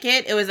did like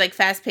it. It was like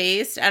fast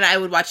paced, and I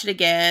would watch it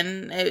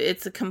again.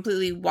 It's a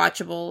completely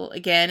watchable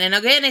again. And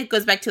again, it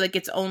goes back to like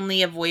it's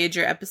only a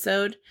Voyager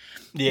episode.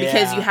 Yeah.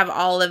 Because you have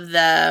all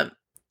the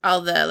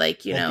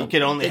like, you know, it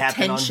could only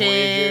happen tension.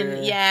 On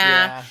Voyager.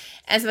 Yeah.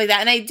 And stuff like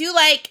that. And I do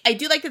like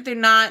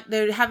that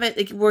they haven't,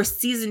 like, we're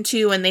season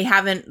 2 and they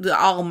haven't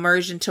all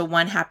merged into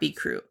one happy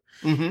crew.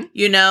 Mm-hmm.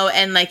 You know,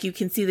 and like you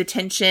can see the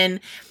tension.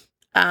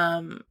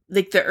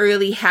 Like the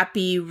early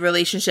happy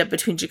relationship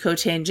between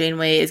Chakotay and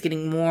Janeway is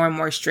getting more and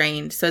more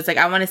strained. So it's like,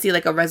 I want to see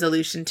like a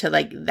resolution to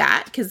like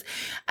that. Cause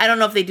I don't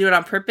know if they do it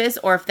on purpose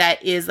or if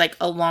that is like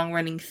a long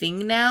running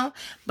thing now,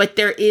 but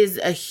there is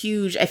a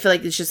huge, I feel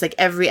like it's just like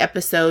every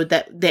episode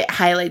that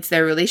highlights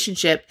their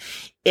relationship.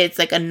 It's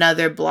like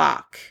another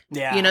block.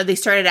 Yeah. You know, they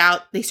started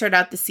out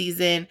the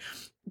season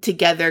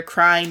together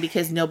crying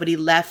because nobody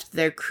left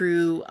their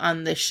crew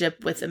on the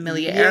ship with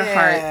Amelia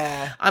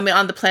Earhart. I mean,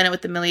 on the planet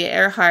with Amelia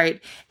Earhart,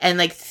 and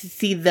like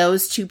see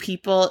those two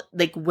people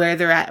like where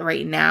they're at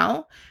right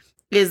now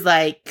is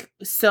like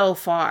so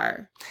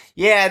far.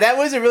 Yeah, that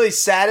was a really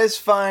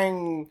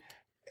satisfying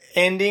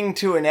ending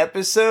to an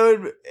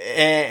episode,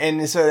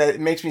 and so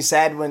that makes me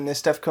sad when this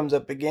stuff comes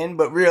up again.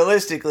 But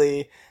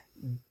realistically,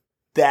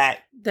 that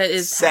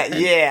is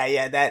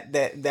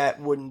that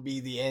wouldn't be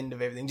the end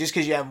of everything. Just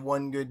because you have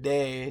one good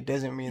day, it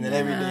doesn't mean that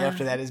every day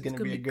after that is going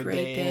to be a good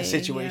day in a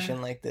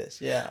situation like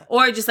this. Yeah,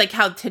 or just like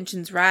how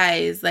tensions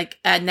rise. Like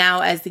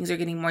now, as things are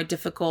getting more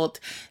difficult,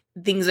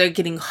 things are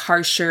getting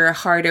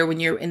harder when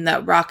you're in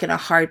that rock and a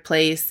hard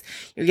place.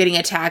 You're getting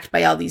attacked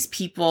by all these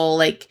people,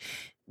 like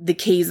the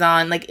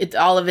Kazon, like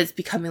all of it's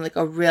becoming like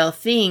a real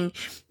thing.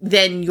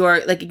 Then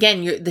you're like,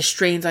 again, the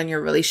strains on your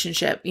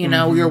relationship, you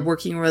know, your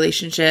working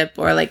relationship,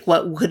 or like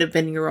what would have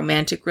been your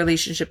romantic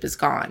relationship is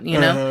gone, you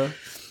know?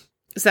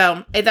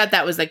 So I thought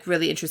that was like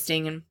really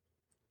interesting. And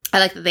I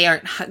like that they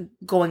aren't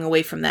going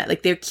away from that.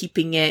 Like they're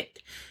keeping it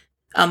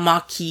a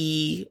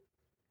Maquis,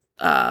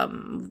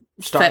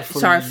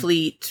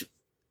 Starfleet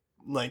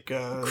like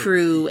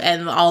crew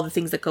and all the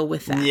things that go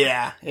with that.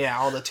 Yeah,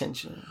 all the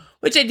tension.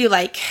 Which I do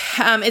like.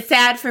 It's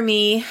sad for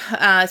me,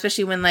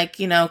 especially when, like,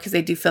 you know, because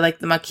I do feel like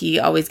the Maquis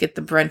always get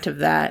the brunt of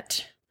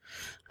that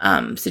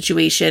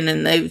situation,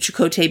 and the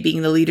Chakotay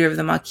being the leader of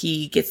the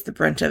Maquis gets the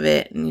brunt of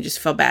it, and you just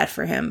feel bad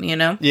for him, you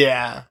know?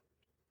 Yeah.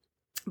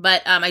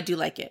 But I do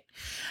like it.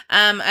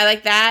 I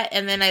like that,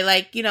 and then I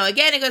like, you know,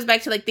 again, it goes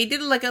back to, like, they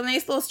did, like, a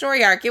nice little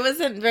story arc. It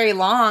wasn't very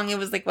long. It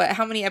was, like,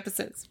 how many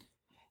episodes?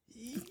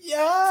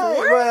 Yeah,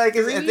 Four? well, I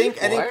Three, think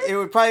four? it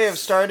would probably have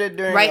started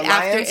during Right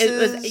Alliances, after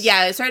it was.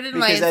 Yeah, it started in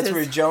because Alliances. that's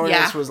where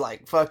Jonas was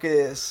like, "Fuck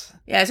this."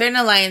 Yeah, it started in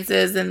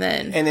Alliances, and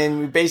then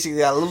we basically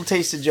got a little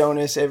taste of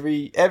Jonas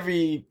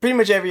pretty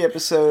much every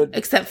episode,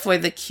 except for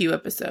the Q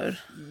episode.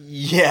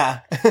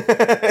 Yeah.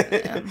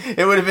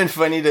 It would have been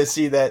funny to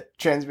see that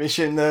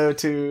transmission though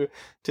to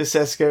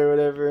Seska or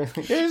whatever.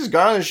 He's just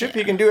gone on the ship.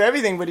 He can do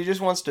everything, but he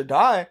just wants to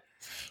die.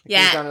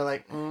 Yeah. He's kind of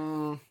like,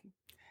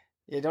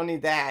 you don't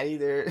need that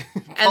either.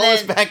 Call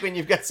us back when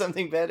you've got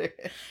something better.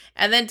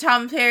 And then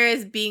Tom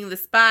Paris being the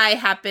spy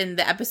happened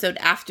the episode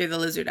after the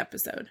lizard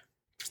episode.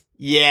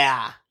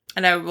 Yeah.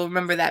 And I will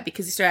remember that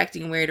because he started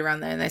acting weird around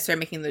then, and I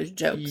started making those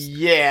jokes.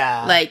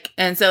 Yeah.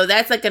 And so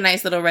that's like a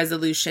nice little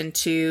resolution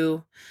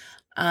too.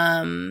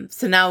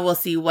 So now we'll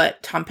see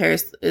what Tom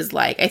Paris is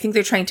like. I think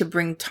they're trying to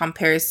bring Tom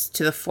Paris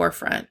to the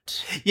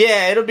forefront.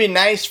 Yeah, it'll be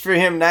nice for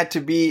him not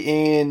to be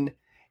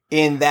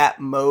in that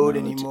mode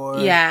anymore.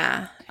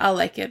 Yeah, I'll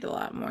like it a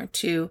lot more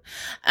too.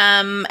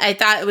 I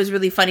thought it was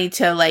really funny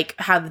to like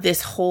have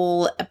this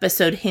whole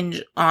episode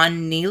hinge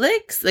on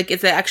Neelix. Like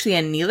it's actually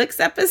a Neelix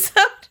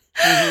episode.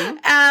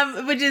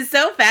 Mm-hmm. Which is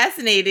so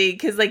fascinating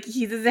because like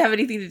he doesn't have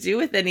anything to do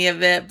with any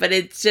of it, but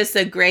it's just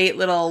a great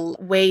little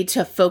way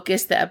to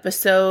focus the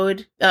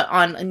episode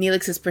on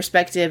Neelix's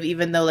perspective,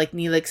 even though like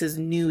Neelix is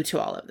new to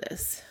all of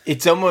this.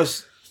 It's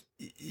almost,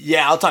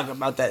 yeah, I'll talk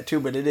about that too,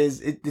 but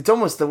it's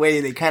almost the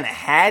way they kind of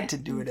had to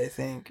do it, I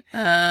think.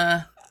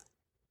 Yeah.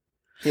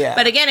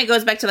 But again, it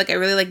goes back to like I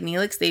really like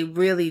Neelix. They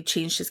really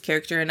changed his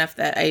character enough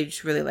that I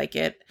just really like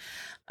it.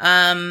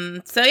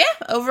 So yeah,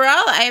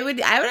 overall, I would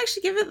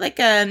actually give it like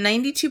a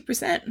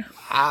 92%.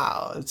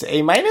 Wow, it's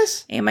A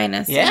minus. A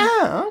minus.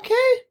 Yeah.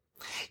 Okay.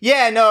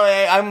 Yeah. No,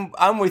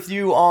 I'm with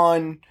you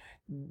on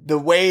the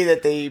way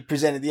that they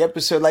presented the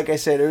episode. Like I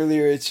said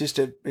earlier, it's just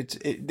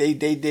they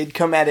did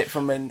come at it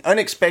from an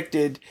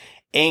unexpected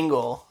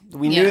angle.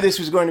 We knew this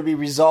was going to be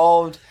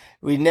resolved.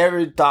 We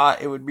never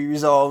thought it would be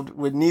resolved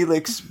with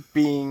Neelix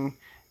being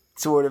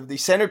sort of the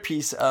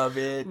centerpiece of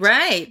it,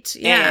 right?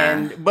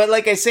 Yeah, but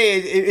like I say,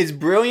 it's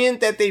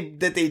brilliant that they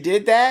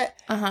did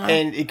that,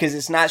 and because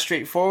it's not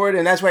straightforward,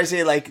 and that's why I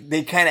say like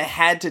they kind of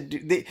had to do.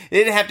 They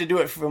didn't have to do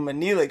it from a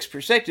Neelix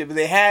perspective, but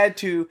they had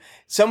to.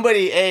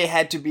 Somebody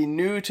had to be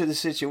new to the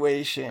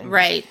situation,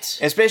 right?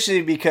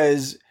 Especially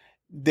because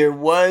there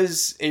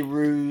was a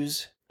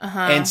ruse,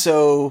 and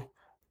so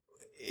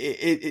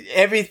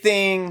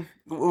everything.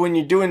 When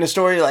you're doing a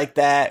story like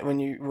that, when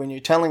you're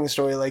telling the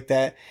story like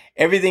that,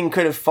 everything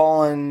could have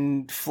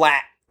fallen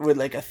flat with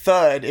like a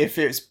thud if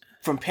it's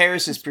from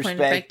Paris's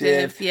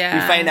perspective. Yeah.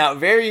 We find out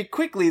very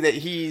quickly that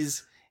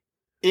he's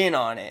in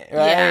on it,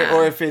 right? Yeah.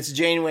 Or if it's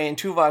Janeway and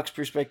Tuvok's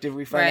perspective,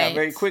 we find out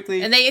very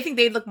quickly. And I think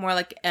they look more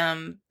like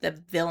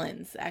the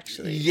villains,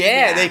 actually.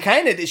 Yeah, they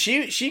kind of did.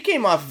 She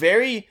came off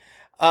very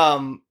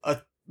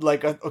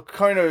like a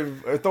kind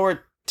of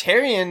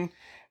authoritarian.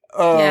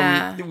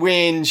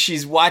 When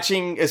she's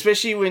watching,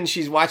 especially when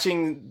she's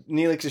watching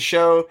Neelix's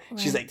show,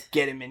 she's like,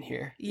 "Get him in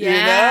here," you know.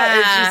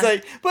 And she's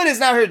like, but it's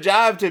not her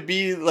job to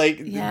be like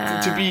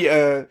to be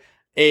a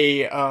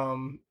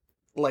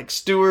like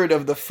steward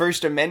of the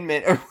First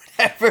Amendment or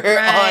whatever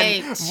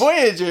on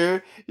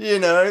Voyager, you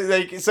know.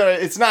 Like, so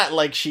it's not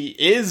like she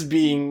is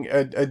being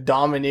a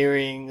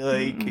domineering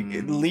like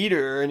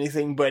leader or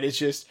anything, but it's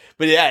just,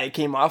 it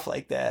came off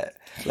like that.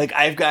 Like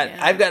I've got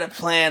a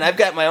plan. I've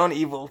got my own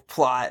evil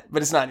plot,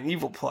 but it's not an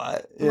evil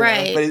plot,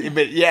 right?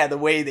 But yeah, the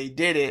way they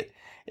did it,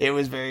 it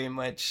was very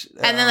much,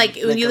 and then like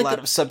when you a look lot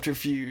of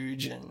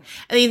subterfuge, and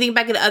then you think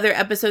back at other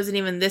episodes, and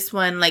even this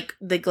one, like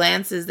the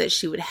glances that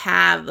she would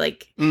have,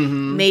 like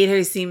made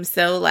her seem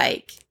so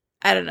like,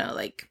 I don't know,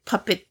 like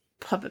puppet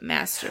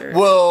master.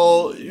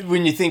 Well,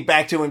 when you think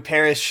back to when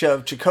Paris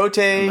shoved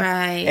Chakotay,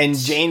 and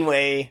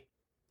Janeway.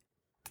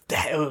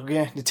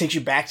 It takes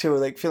you back to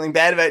like feeling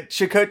bad about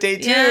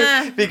Chakotay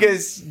too,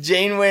 because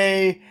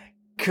Janeway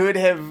could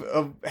have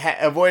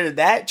avoided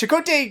that.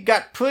 Chakotay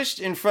got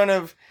pushed in front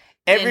of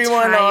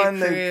everyone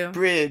on the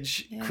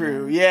bridge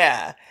crew.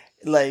 Yeah,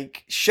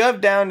 like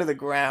shoved down to the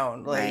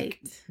ground. Like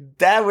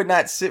that would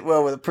not sit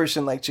well with a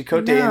person like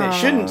Chakotay, and it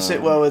shouldn't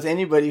sit well with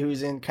anybody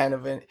who's in kind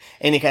of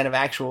any kind of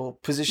actual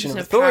position of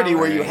authority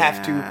where you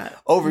have to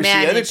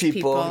oversee other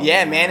people.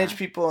 Manage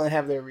people and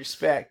have their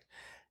respect.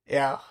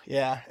 Yeah.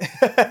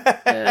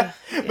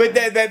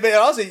 But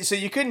also, so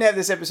you couldn't have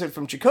this episode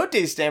from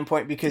Chakotay's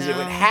standpoint because it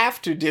would have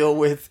to deal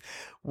with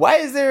why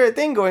is there a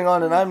thing going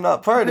on and I'm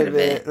not part of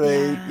it?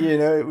 Like, you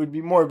know, it would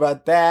be more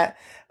about that.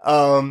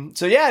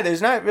 So yeah,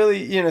 there's not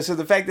really, you know, so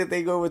the fact that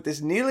they go with this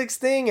Neelix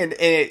thing and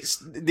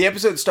the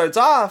episode starts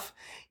off,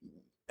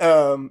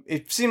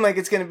 it seemed like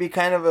it's going to be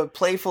kind of a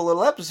playful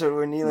little episode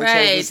where Neelix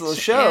has this little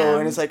show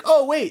and it's like,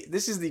 oh wait,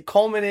 this is the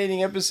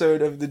culminating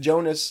episode of the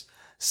Jonas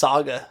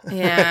saga,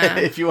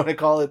 if you want to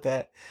call it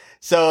that.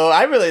 So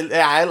I really,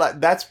 I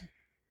like, that's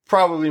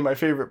probably my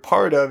favorite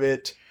part of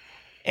it.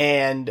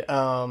 And they've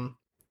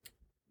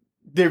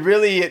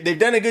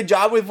done a good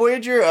job with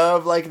Voyager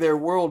of like their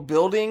world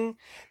building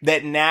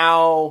that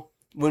now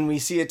when we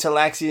see a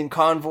Talaxian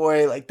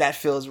convoy, like that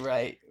feels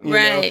right. You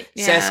Right, know?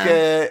 yeah.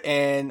 Seska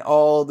and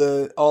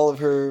all of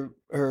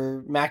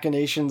her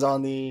machinations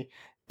on the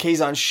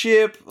Kazon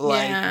ship,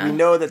 like Yeah. we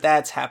know that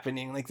that's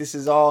happening. Like this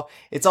is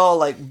it's all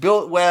like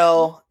built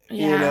well,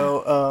 you Yeah.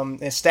 know,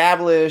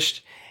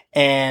 established.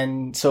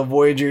 And so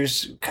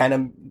Voyager's kind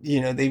of,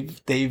 you know,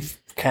 they've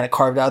kind of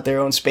carved out their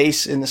own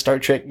space in the Star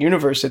Trek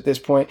universe at this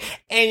point.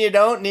 And you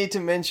don't need to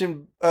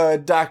mention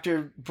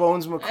Dr.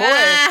 Bones McCoy,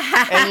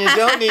 and you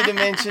don't need to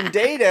mention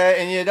Data,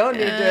 and you don't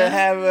need to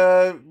have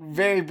a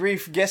very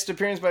brief guest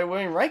appearance by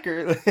William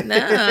Riker. No,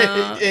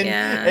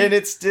 and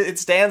it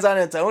stands on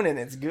its own, and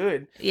it's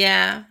good.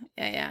 Yeah.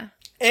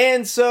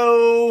 And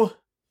so,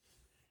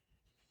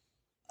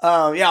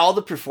 all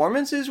the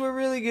performances were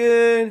really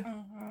good.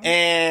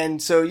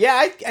 And so,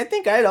 I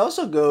think I'd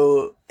also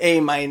go A-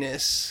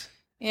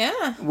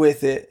 Yeah.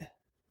 with it.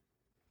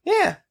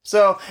 Yeah.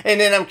 So, and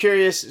then I'm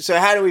curious, so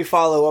how do we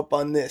follow up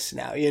on this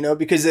now, you know,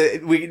 because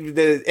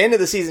the end of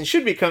the season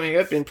should be coming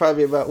up in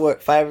probably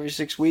about 5 or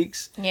 6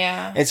 weeks.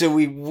 Yeah. And so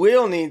we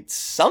will need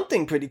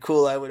something pretty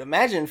cool, I would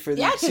imagine, for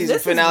the season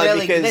finale.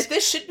 Really, because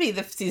this should be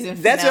the season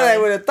finale. that's what I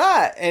would have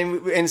thought.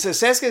 And so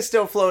Seska's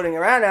still floating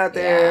around out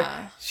there.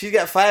 Yeah. She's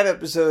got 5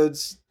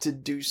 episodes to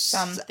do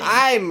something.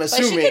 I'm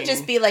assuming. But she could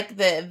just be like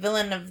the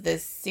villain of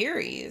this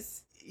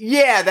series.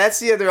 Yeah, that's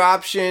the other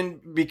option,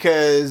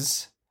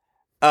 because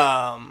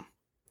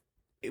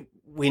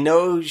we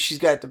know she's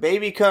got the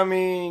baby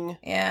coming.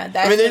 Yeah,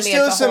 that's there's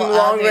still some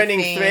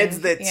long-running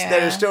threads that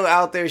are still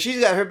out there. She's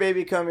got her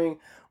baby coming.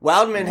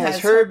 Wildman has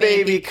her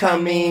baby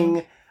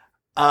coming.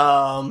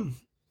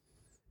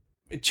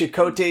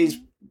 Chakotay's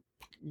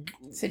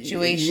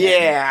situation.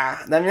 Yeah,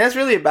 I mean that's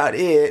really about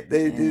it.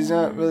 There's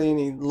not really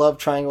any love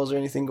triangles or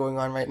anything going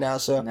on right now.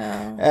 So,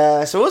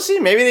 so we'll see.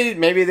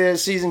 Maybe the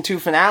season 2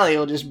 finale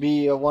will just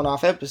be a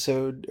one-off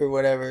episode or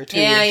whatever.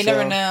 Too. Yeah, you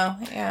never know.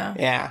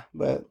 Yeah,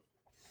 but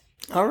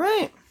all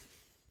right.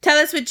 Tell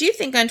us what you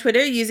think on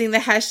Twitter using the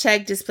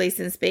hashtag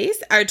 #DisplacedInSpace.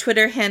 Our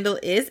Twitter handle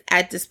is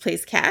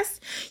 @DisplacedCast.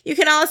 You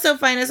can also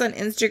find us on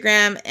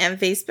Instagram and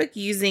Facebook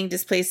using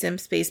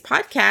 #DisplacedInSpace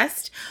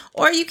Podcast,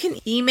 or you can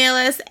email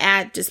us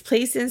at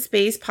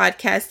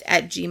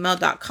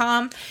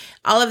displacedinspacepodcast@gmail.com.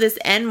 All of this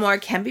and more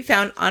can be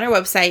found on our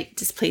website,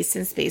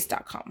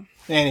 displacedinspace.com.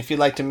 And if you'd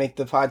like to make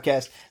the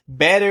podcast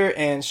better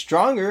and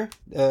stronger,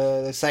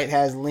 the site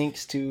has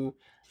links to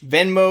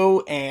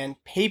Venmo and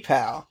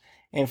PayPal.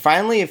 And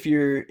finally, if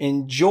you're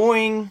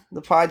enjoying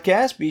the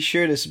podcast, be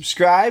sure to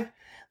subscribe,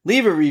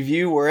 leave a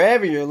review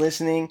wherever you're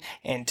listening,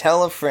 and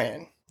tell a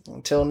friend.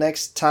 Until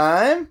next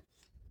time.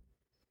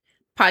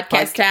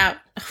 Podcast out.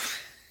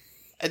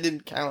 I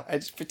didn't count. I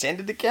just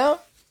pretended to count.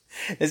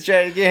 Let's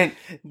try it again.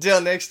 Until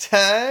next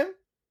time.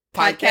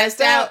 Podcast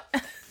out.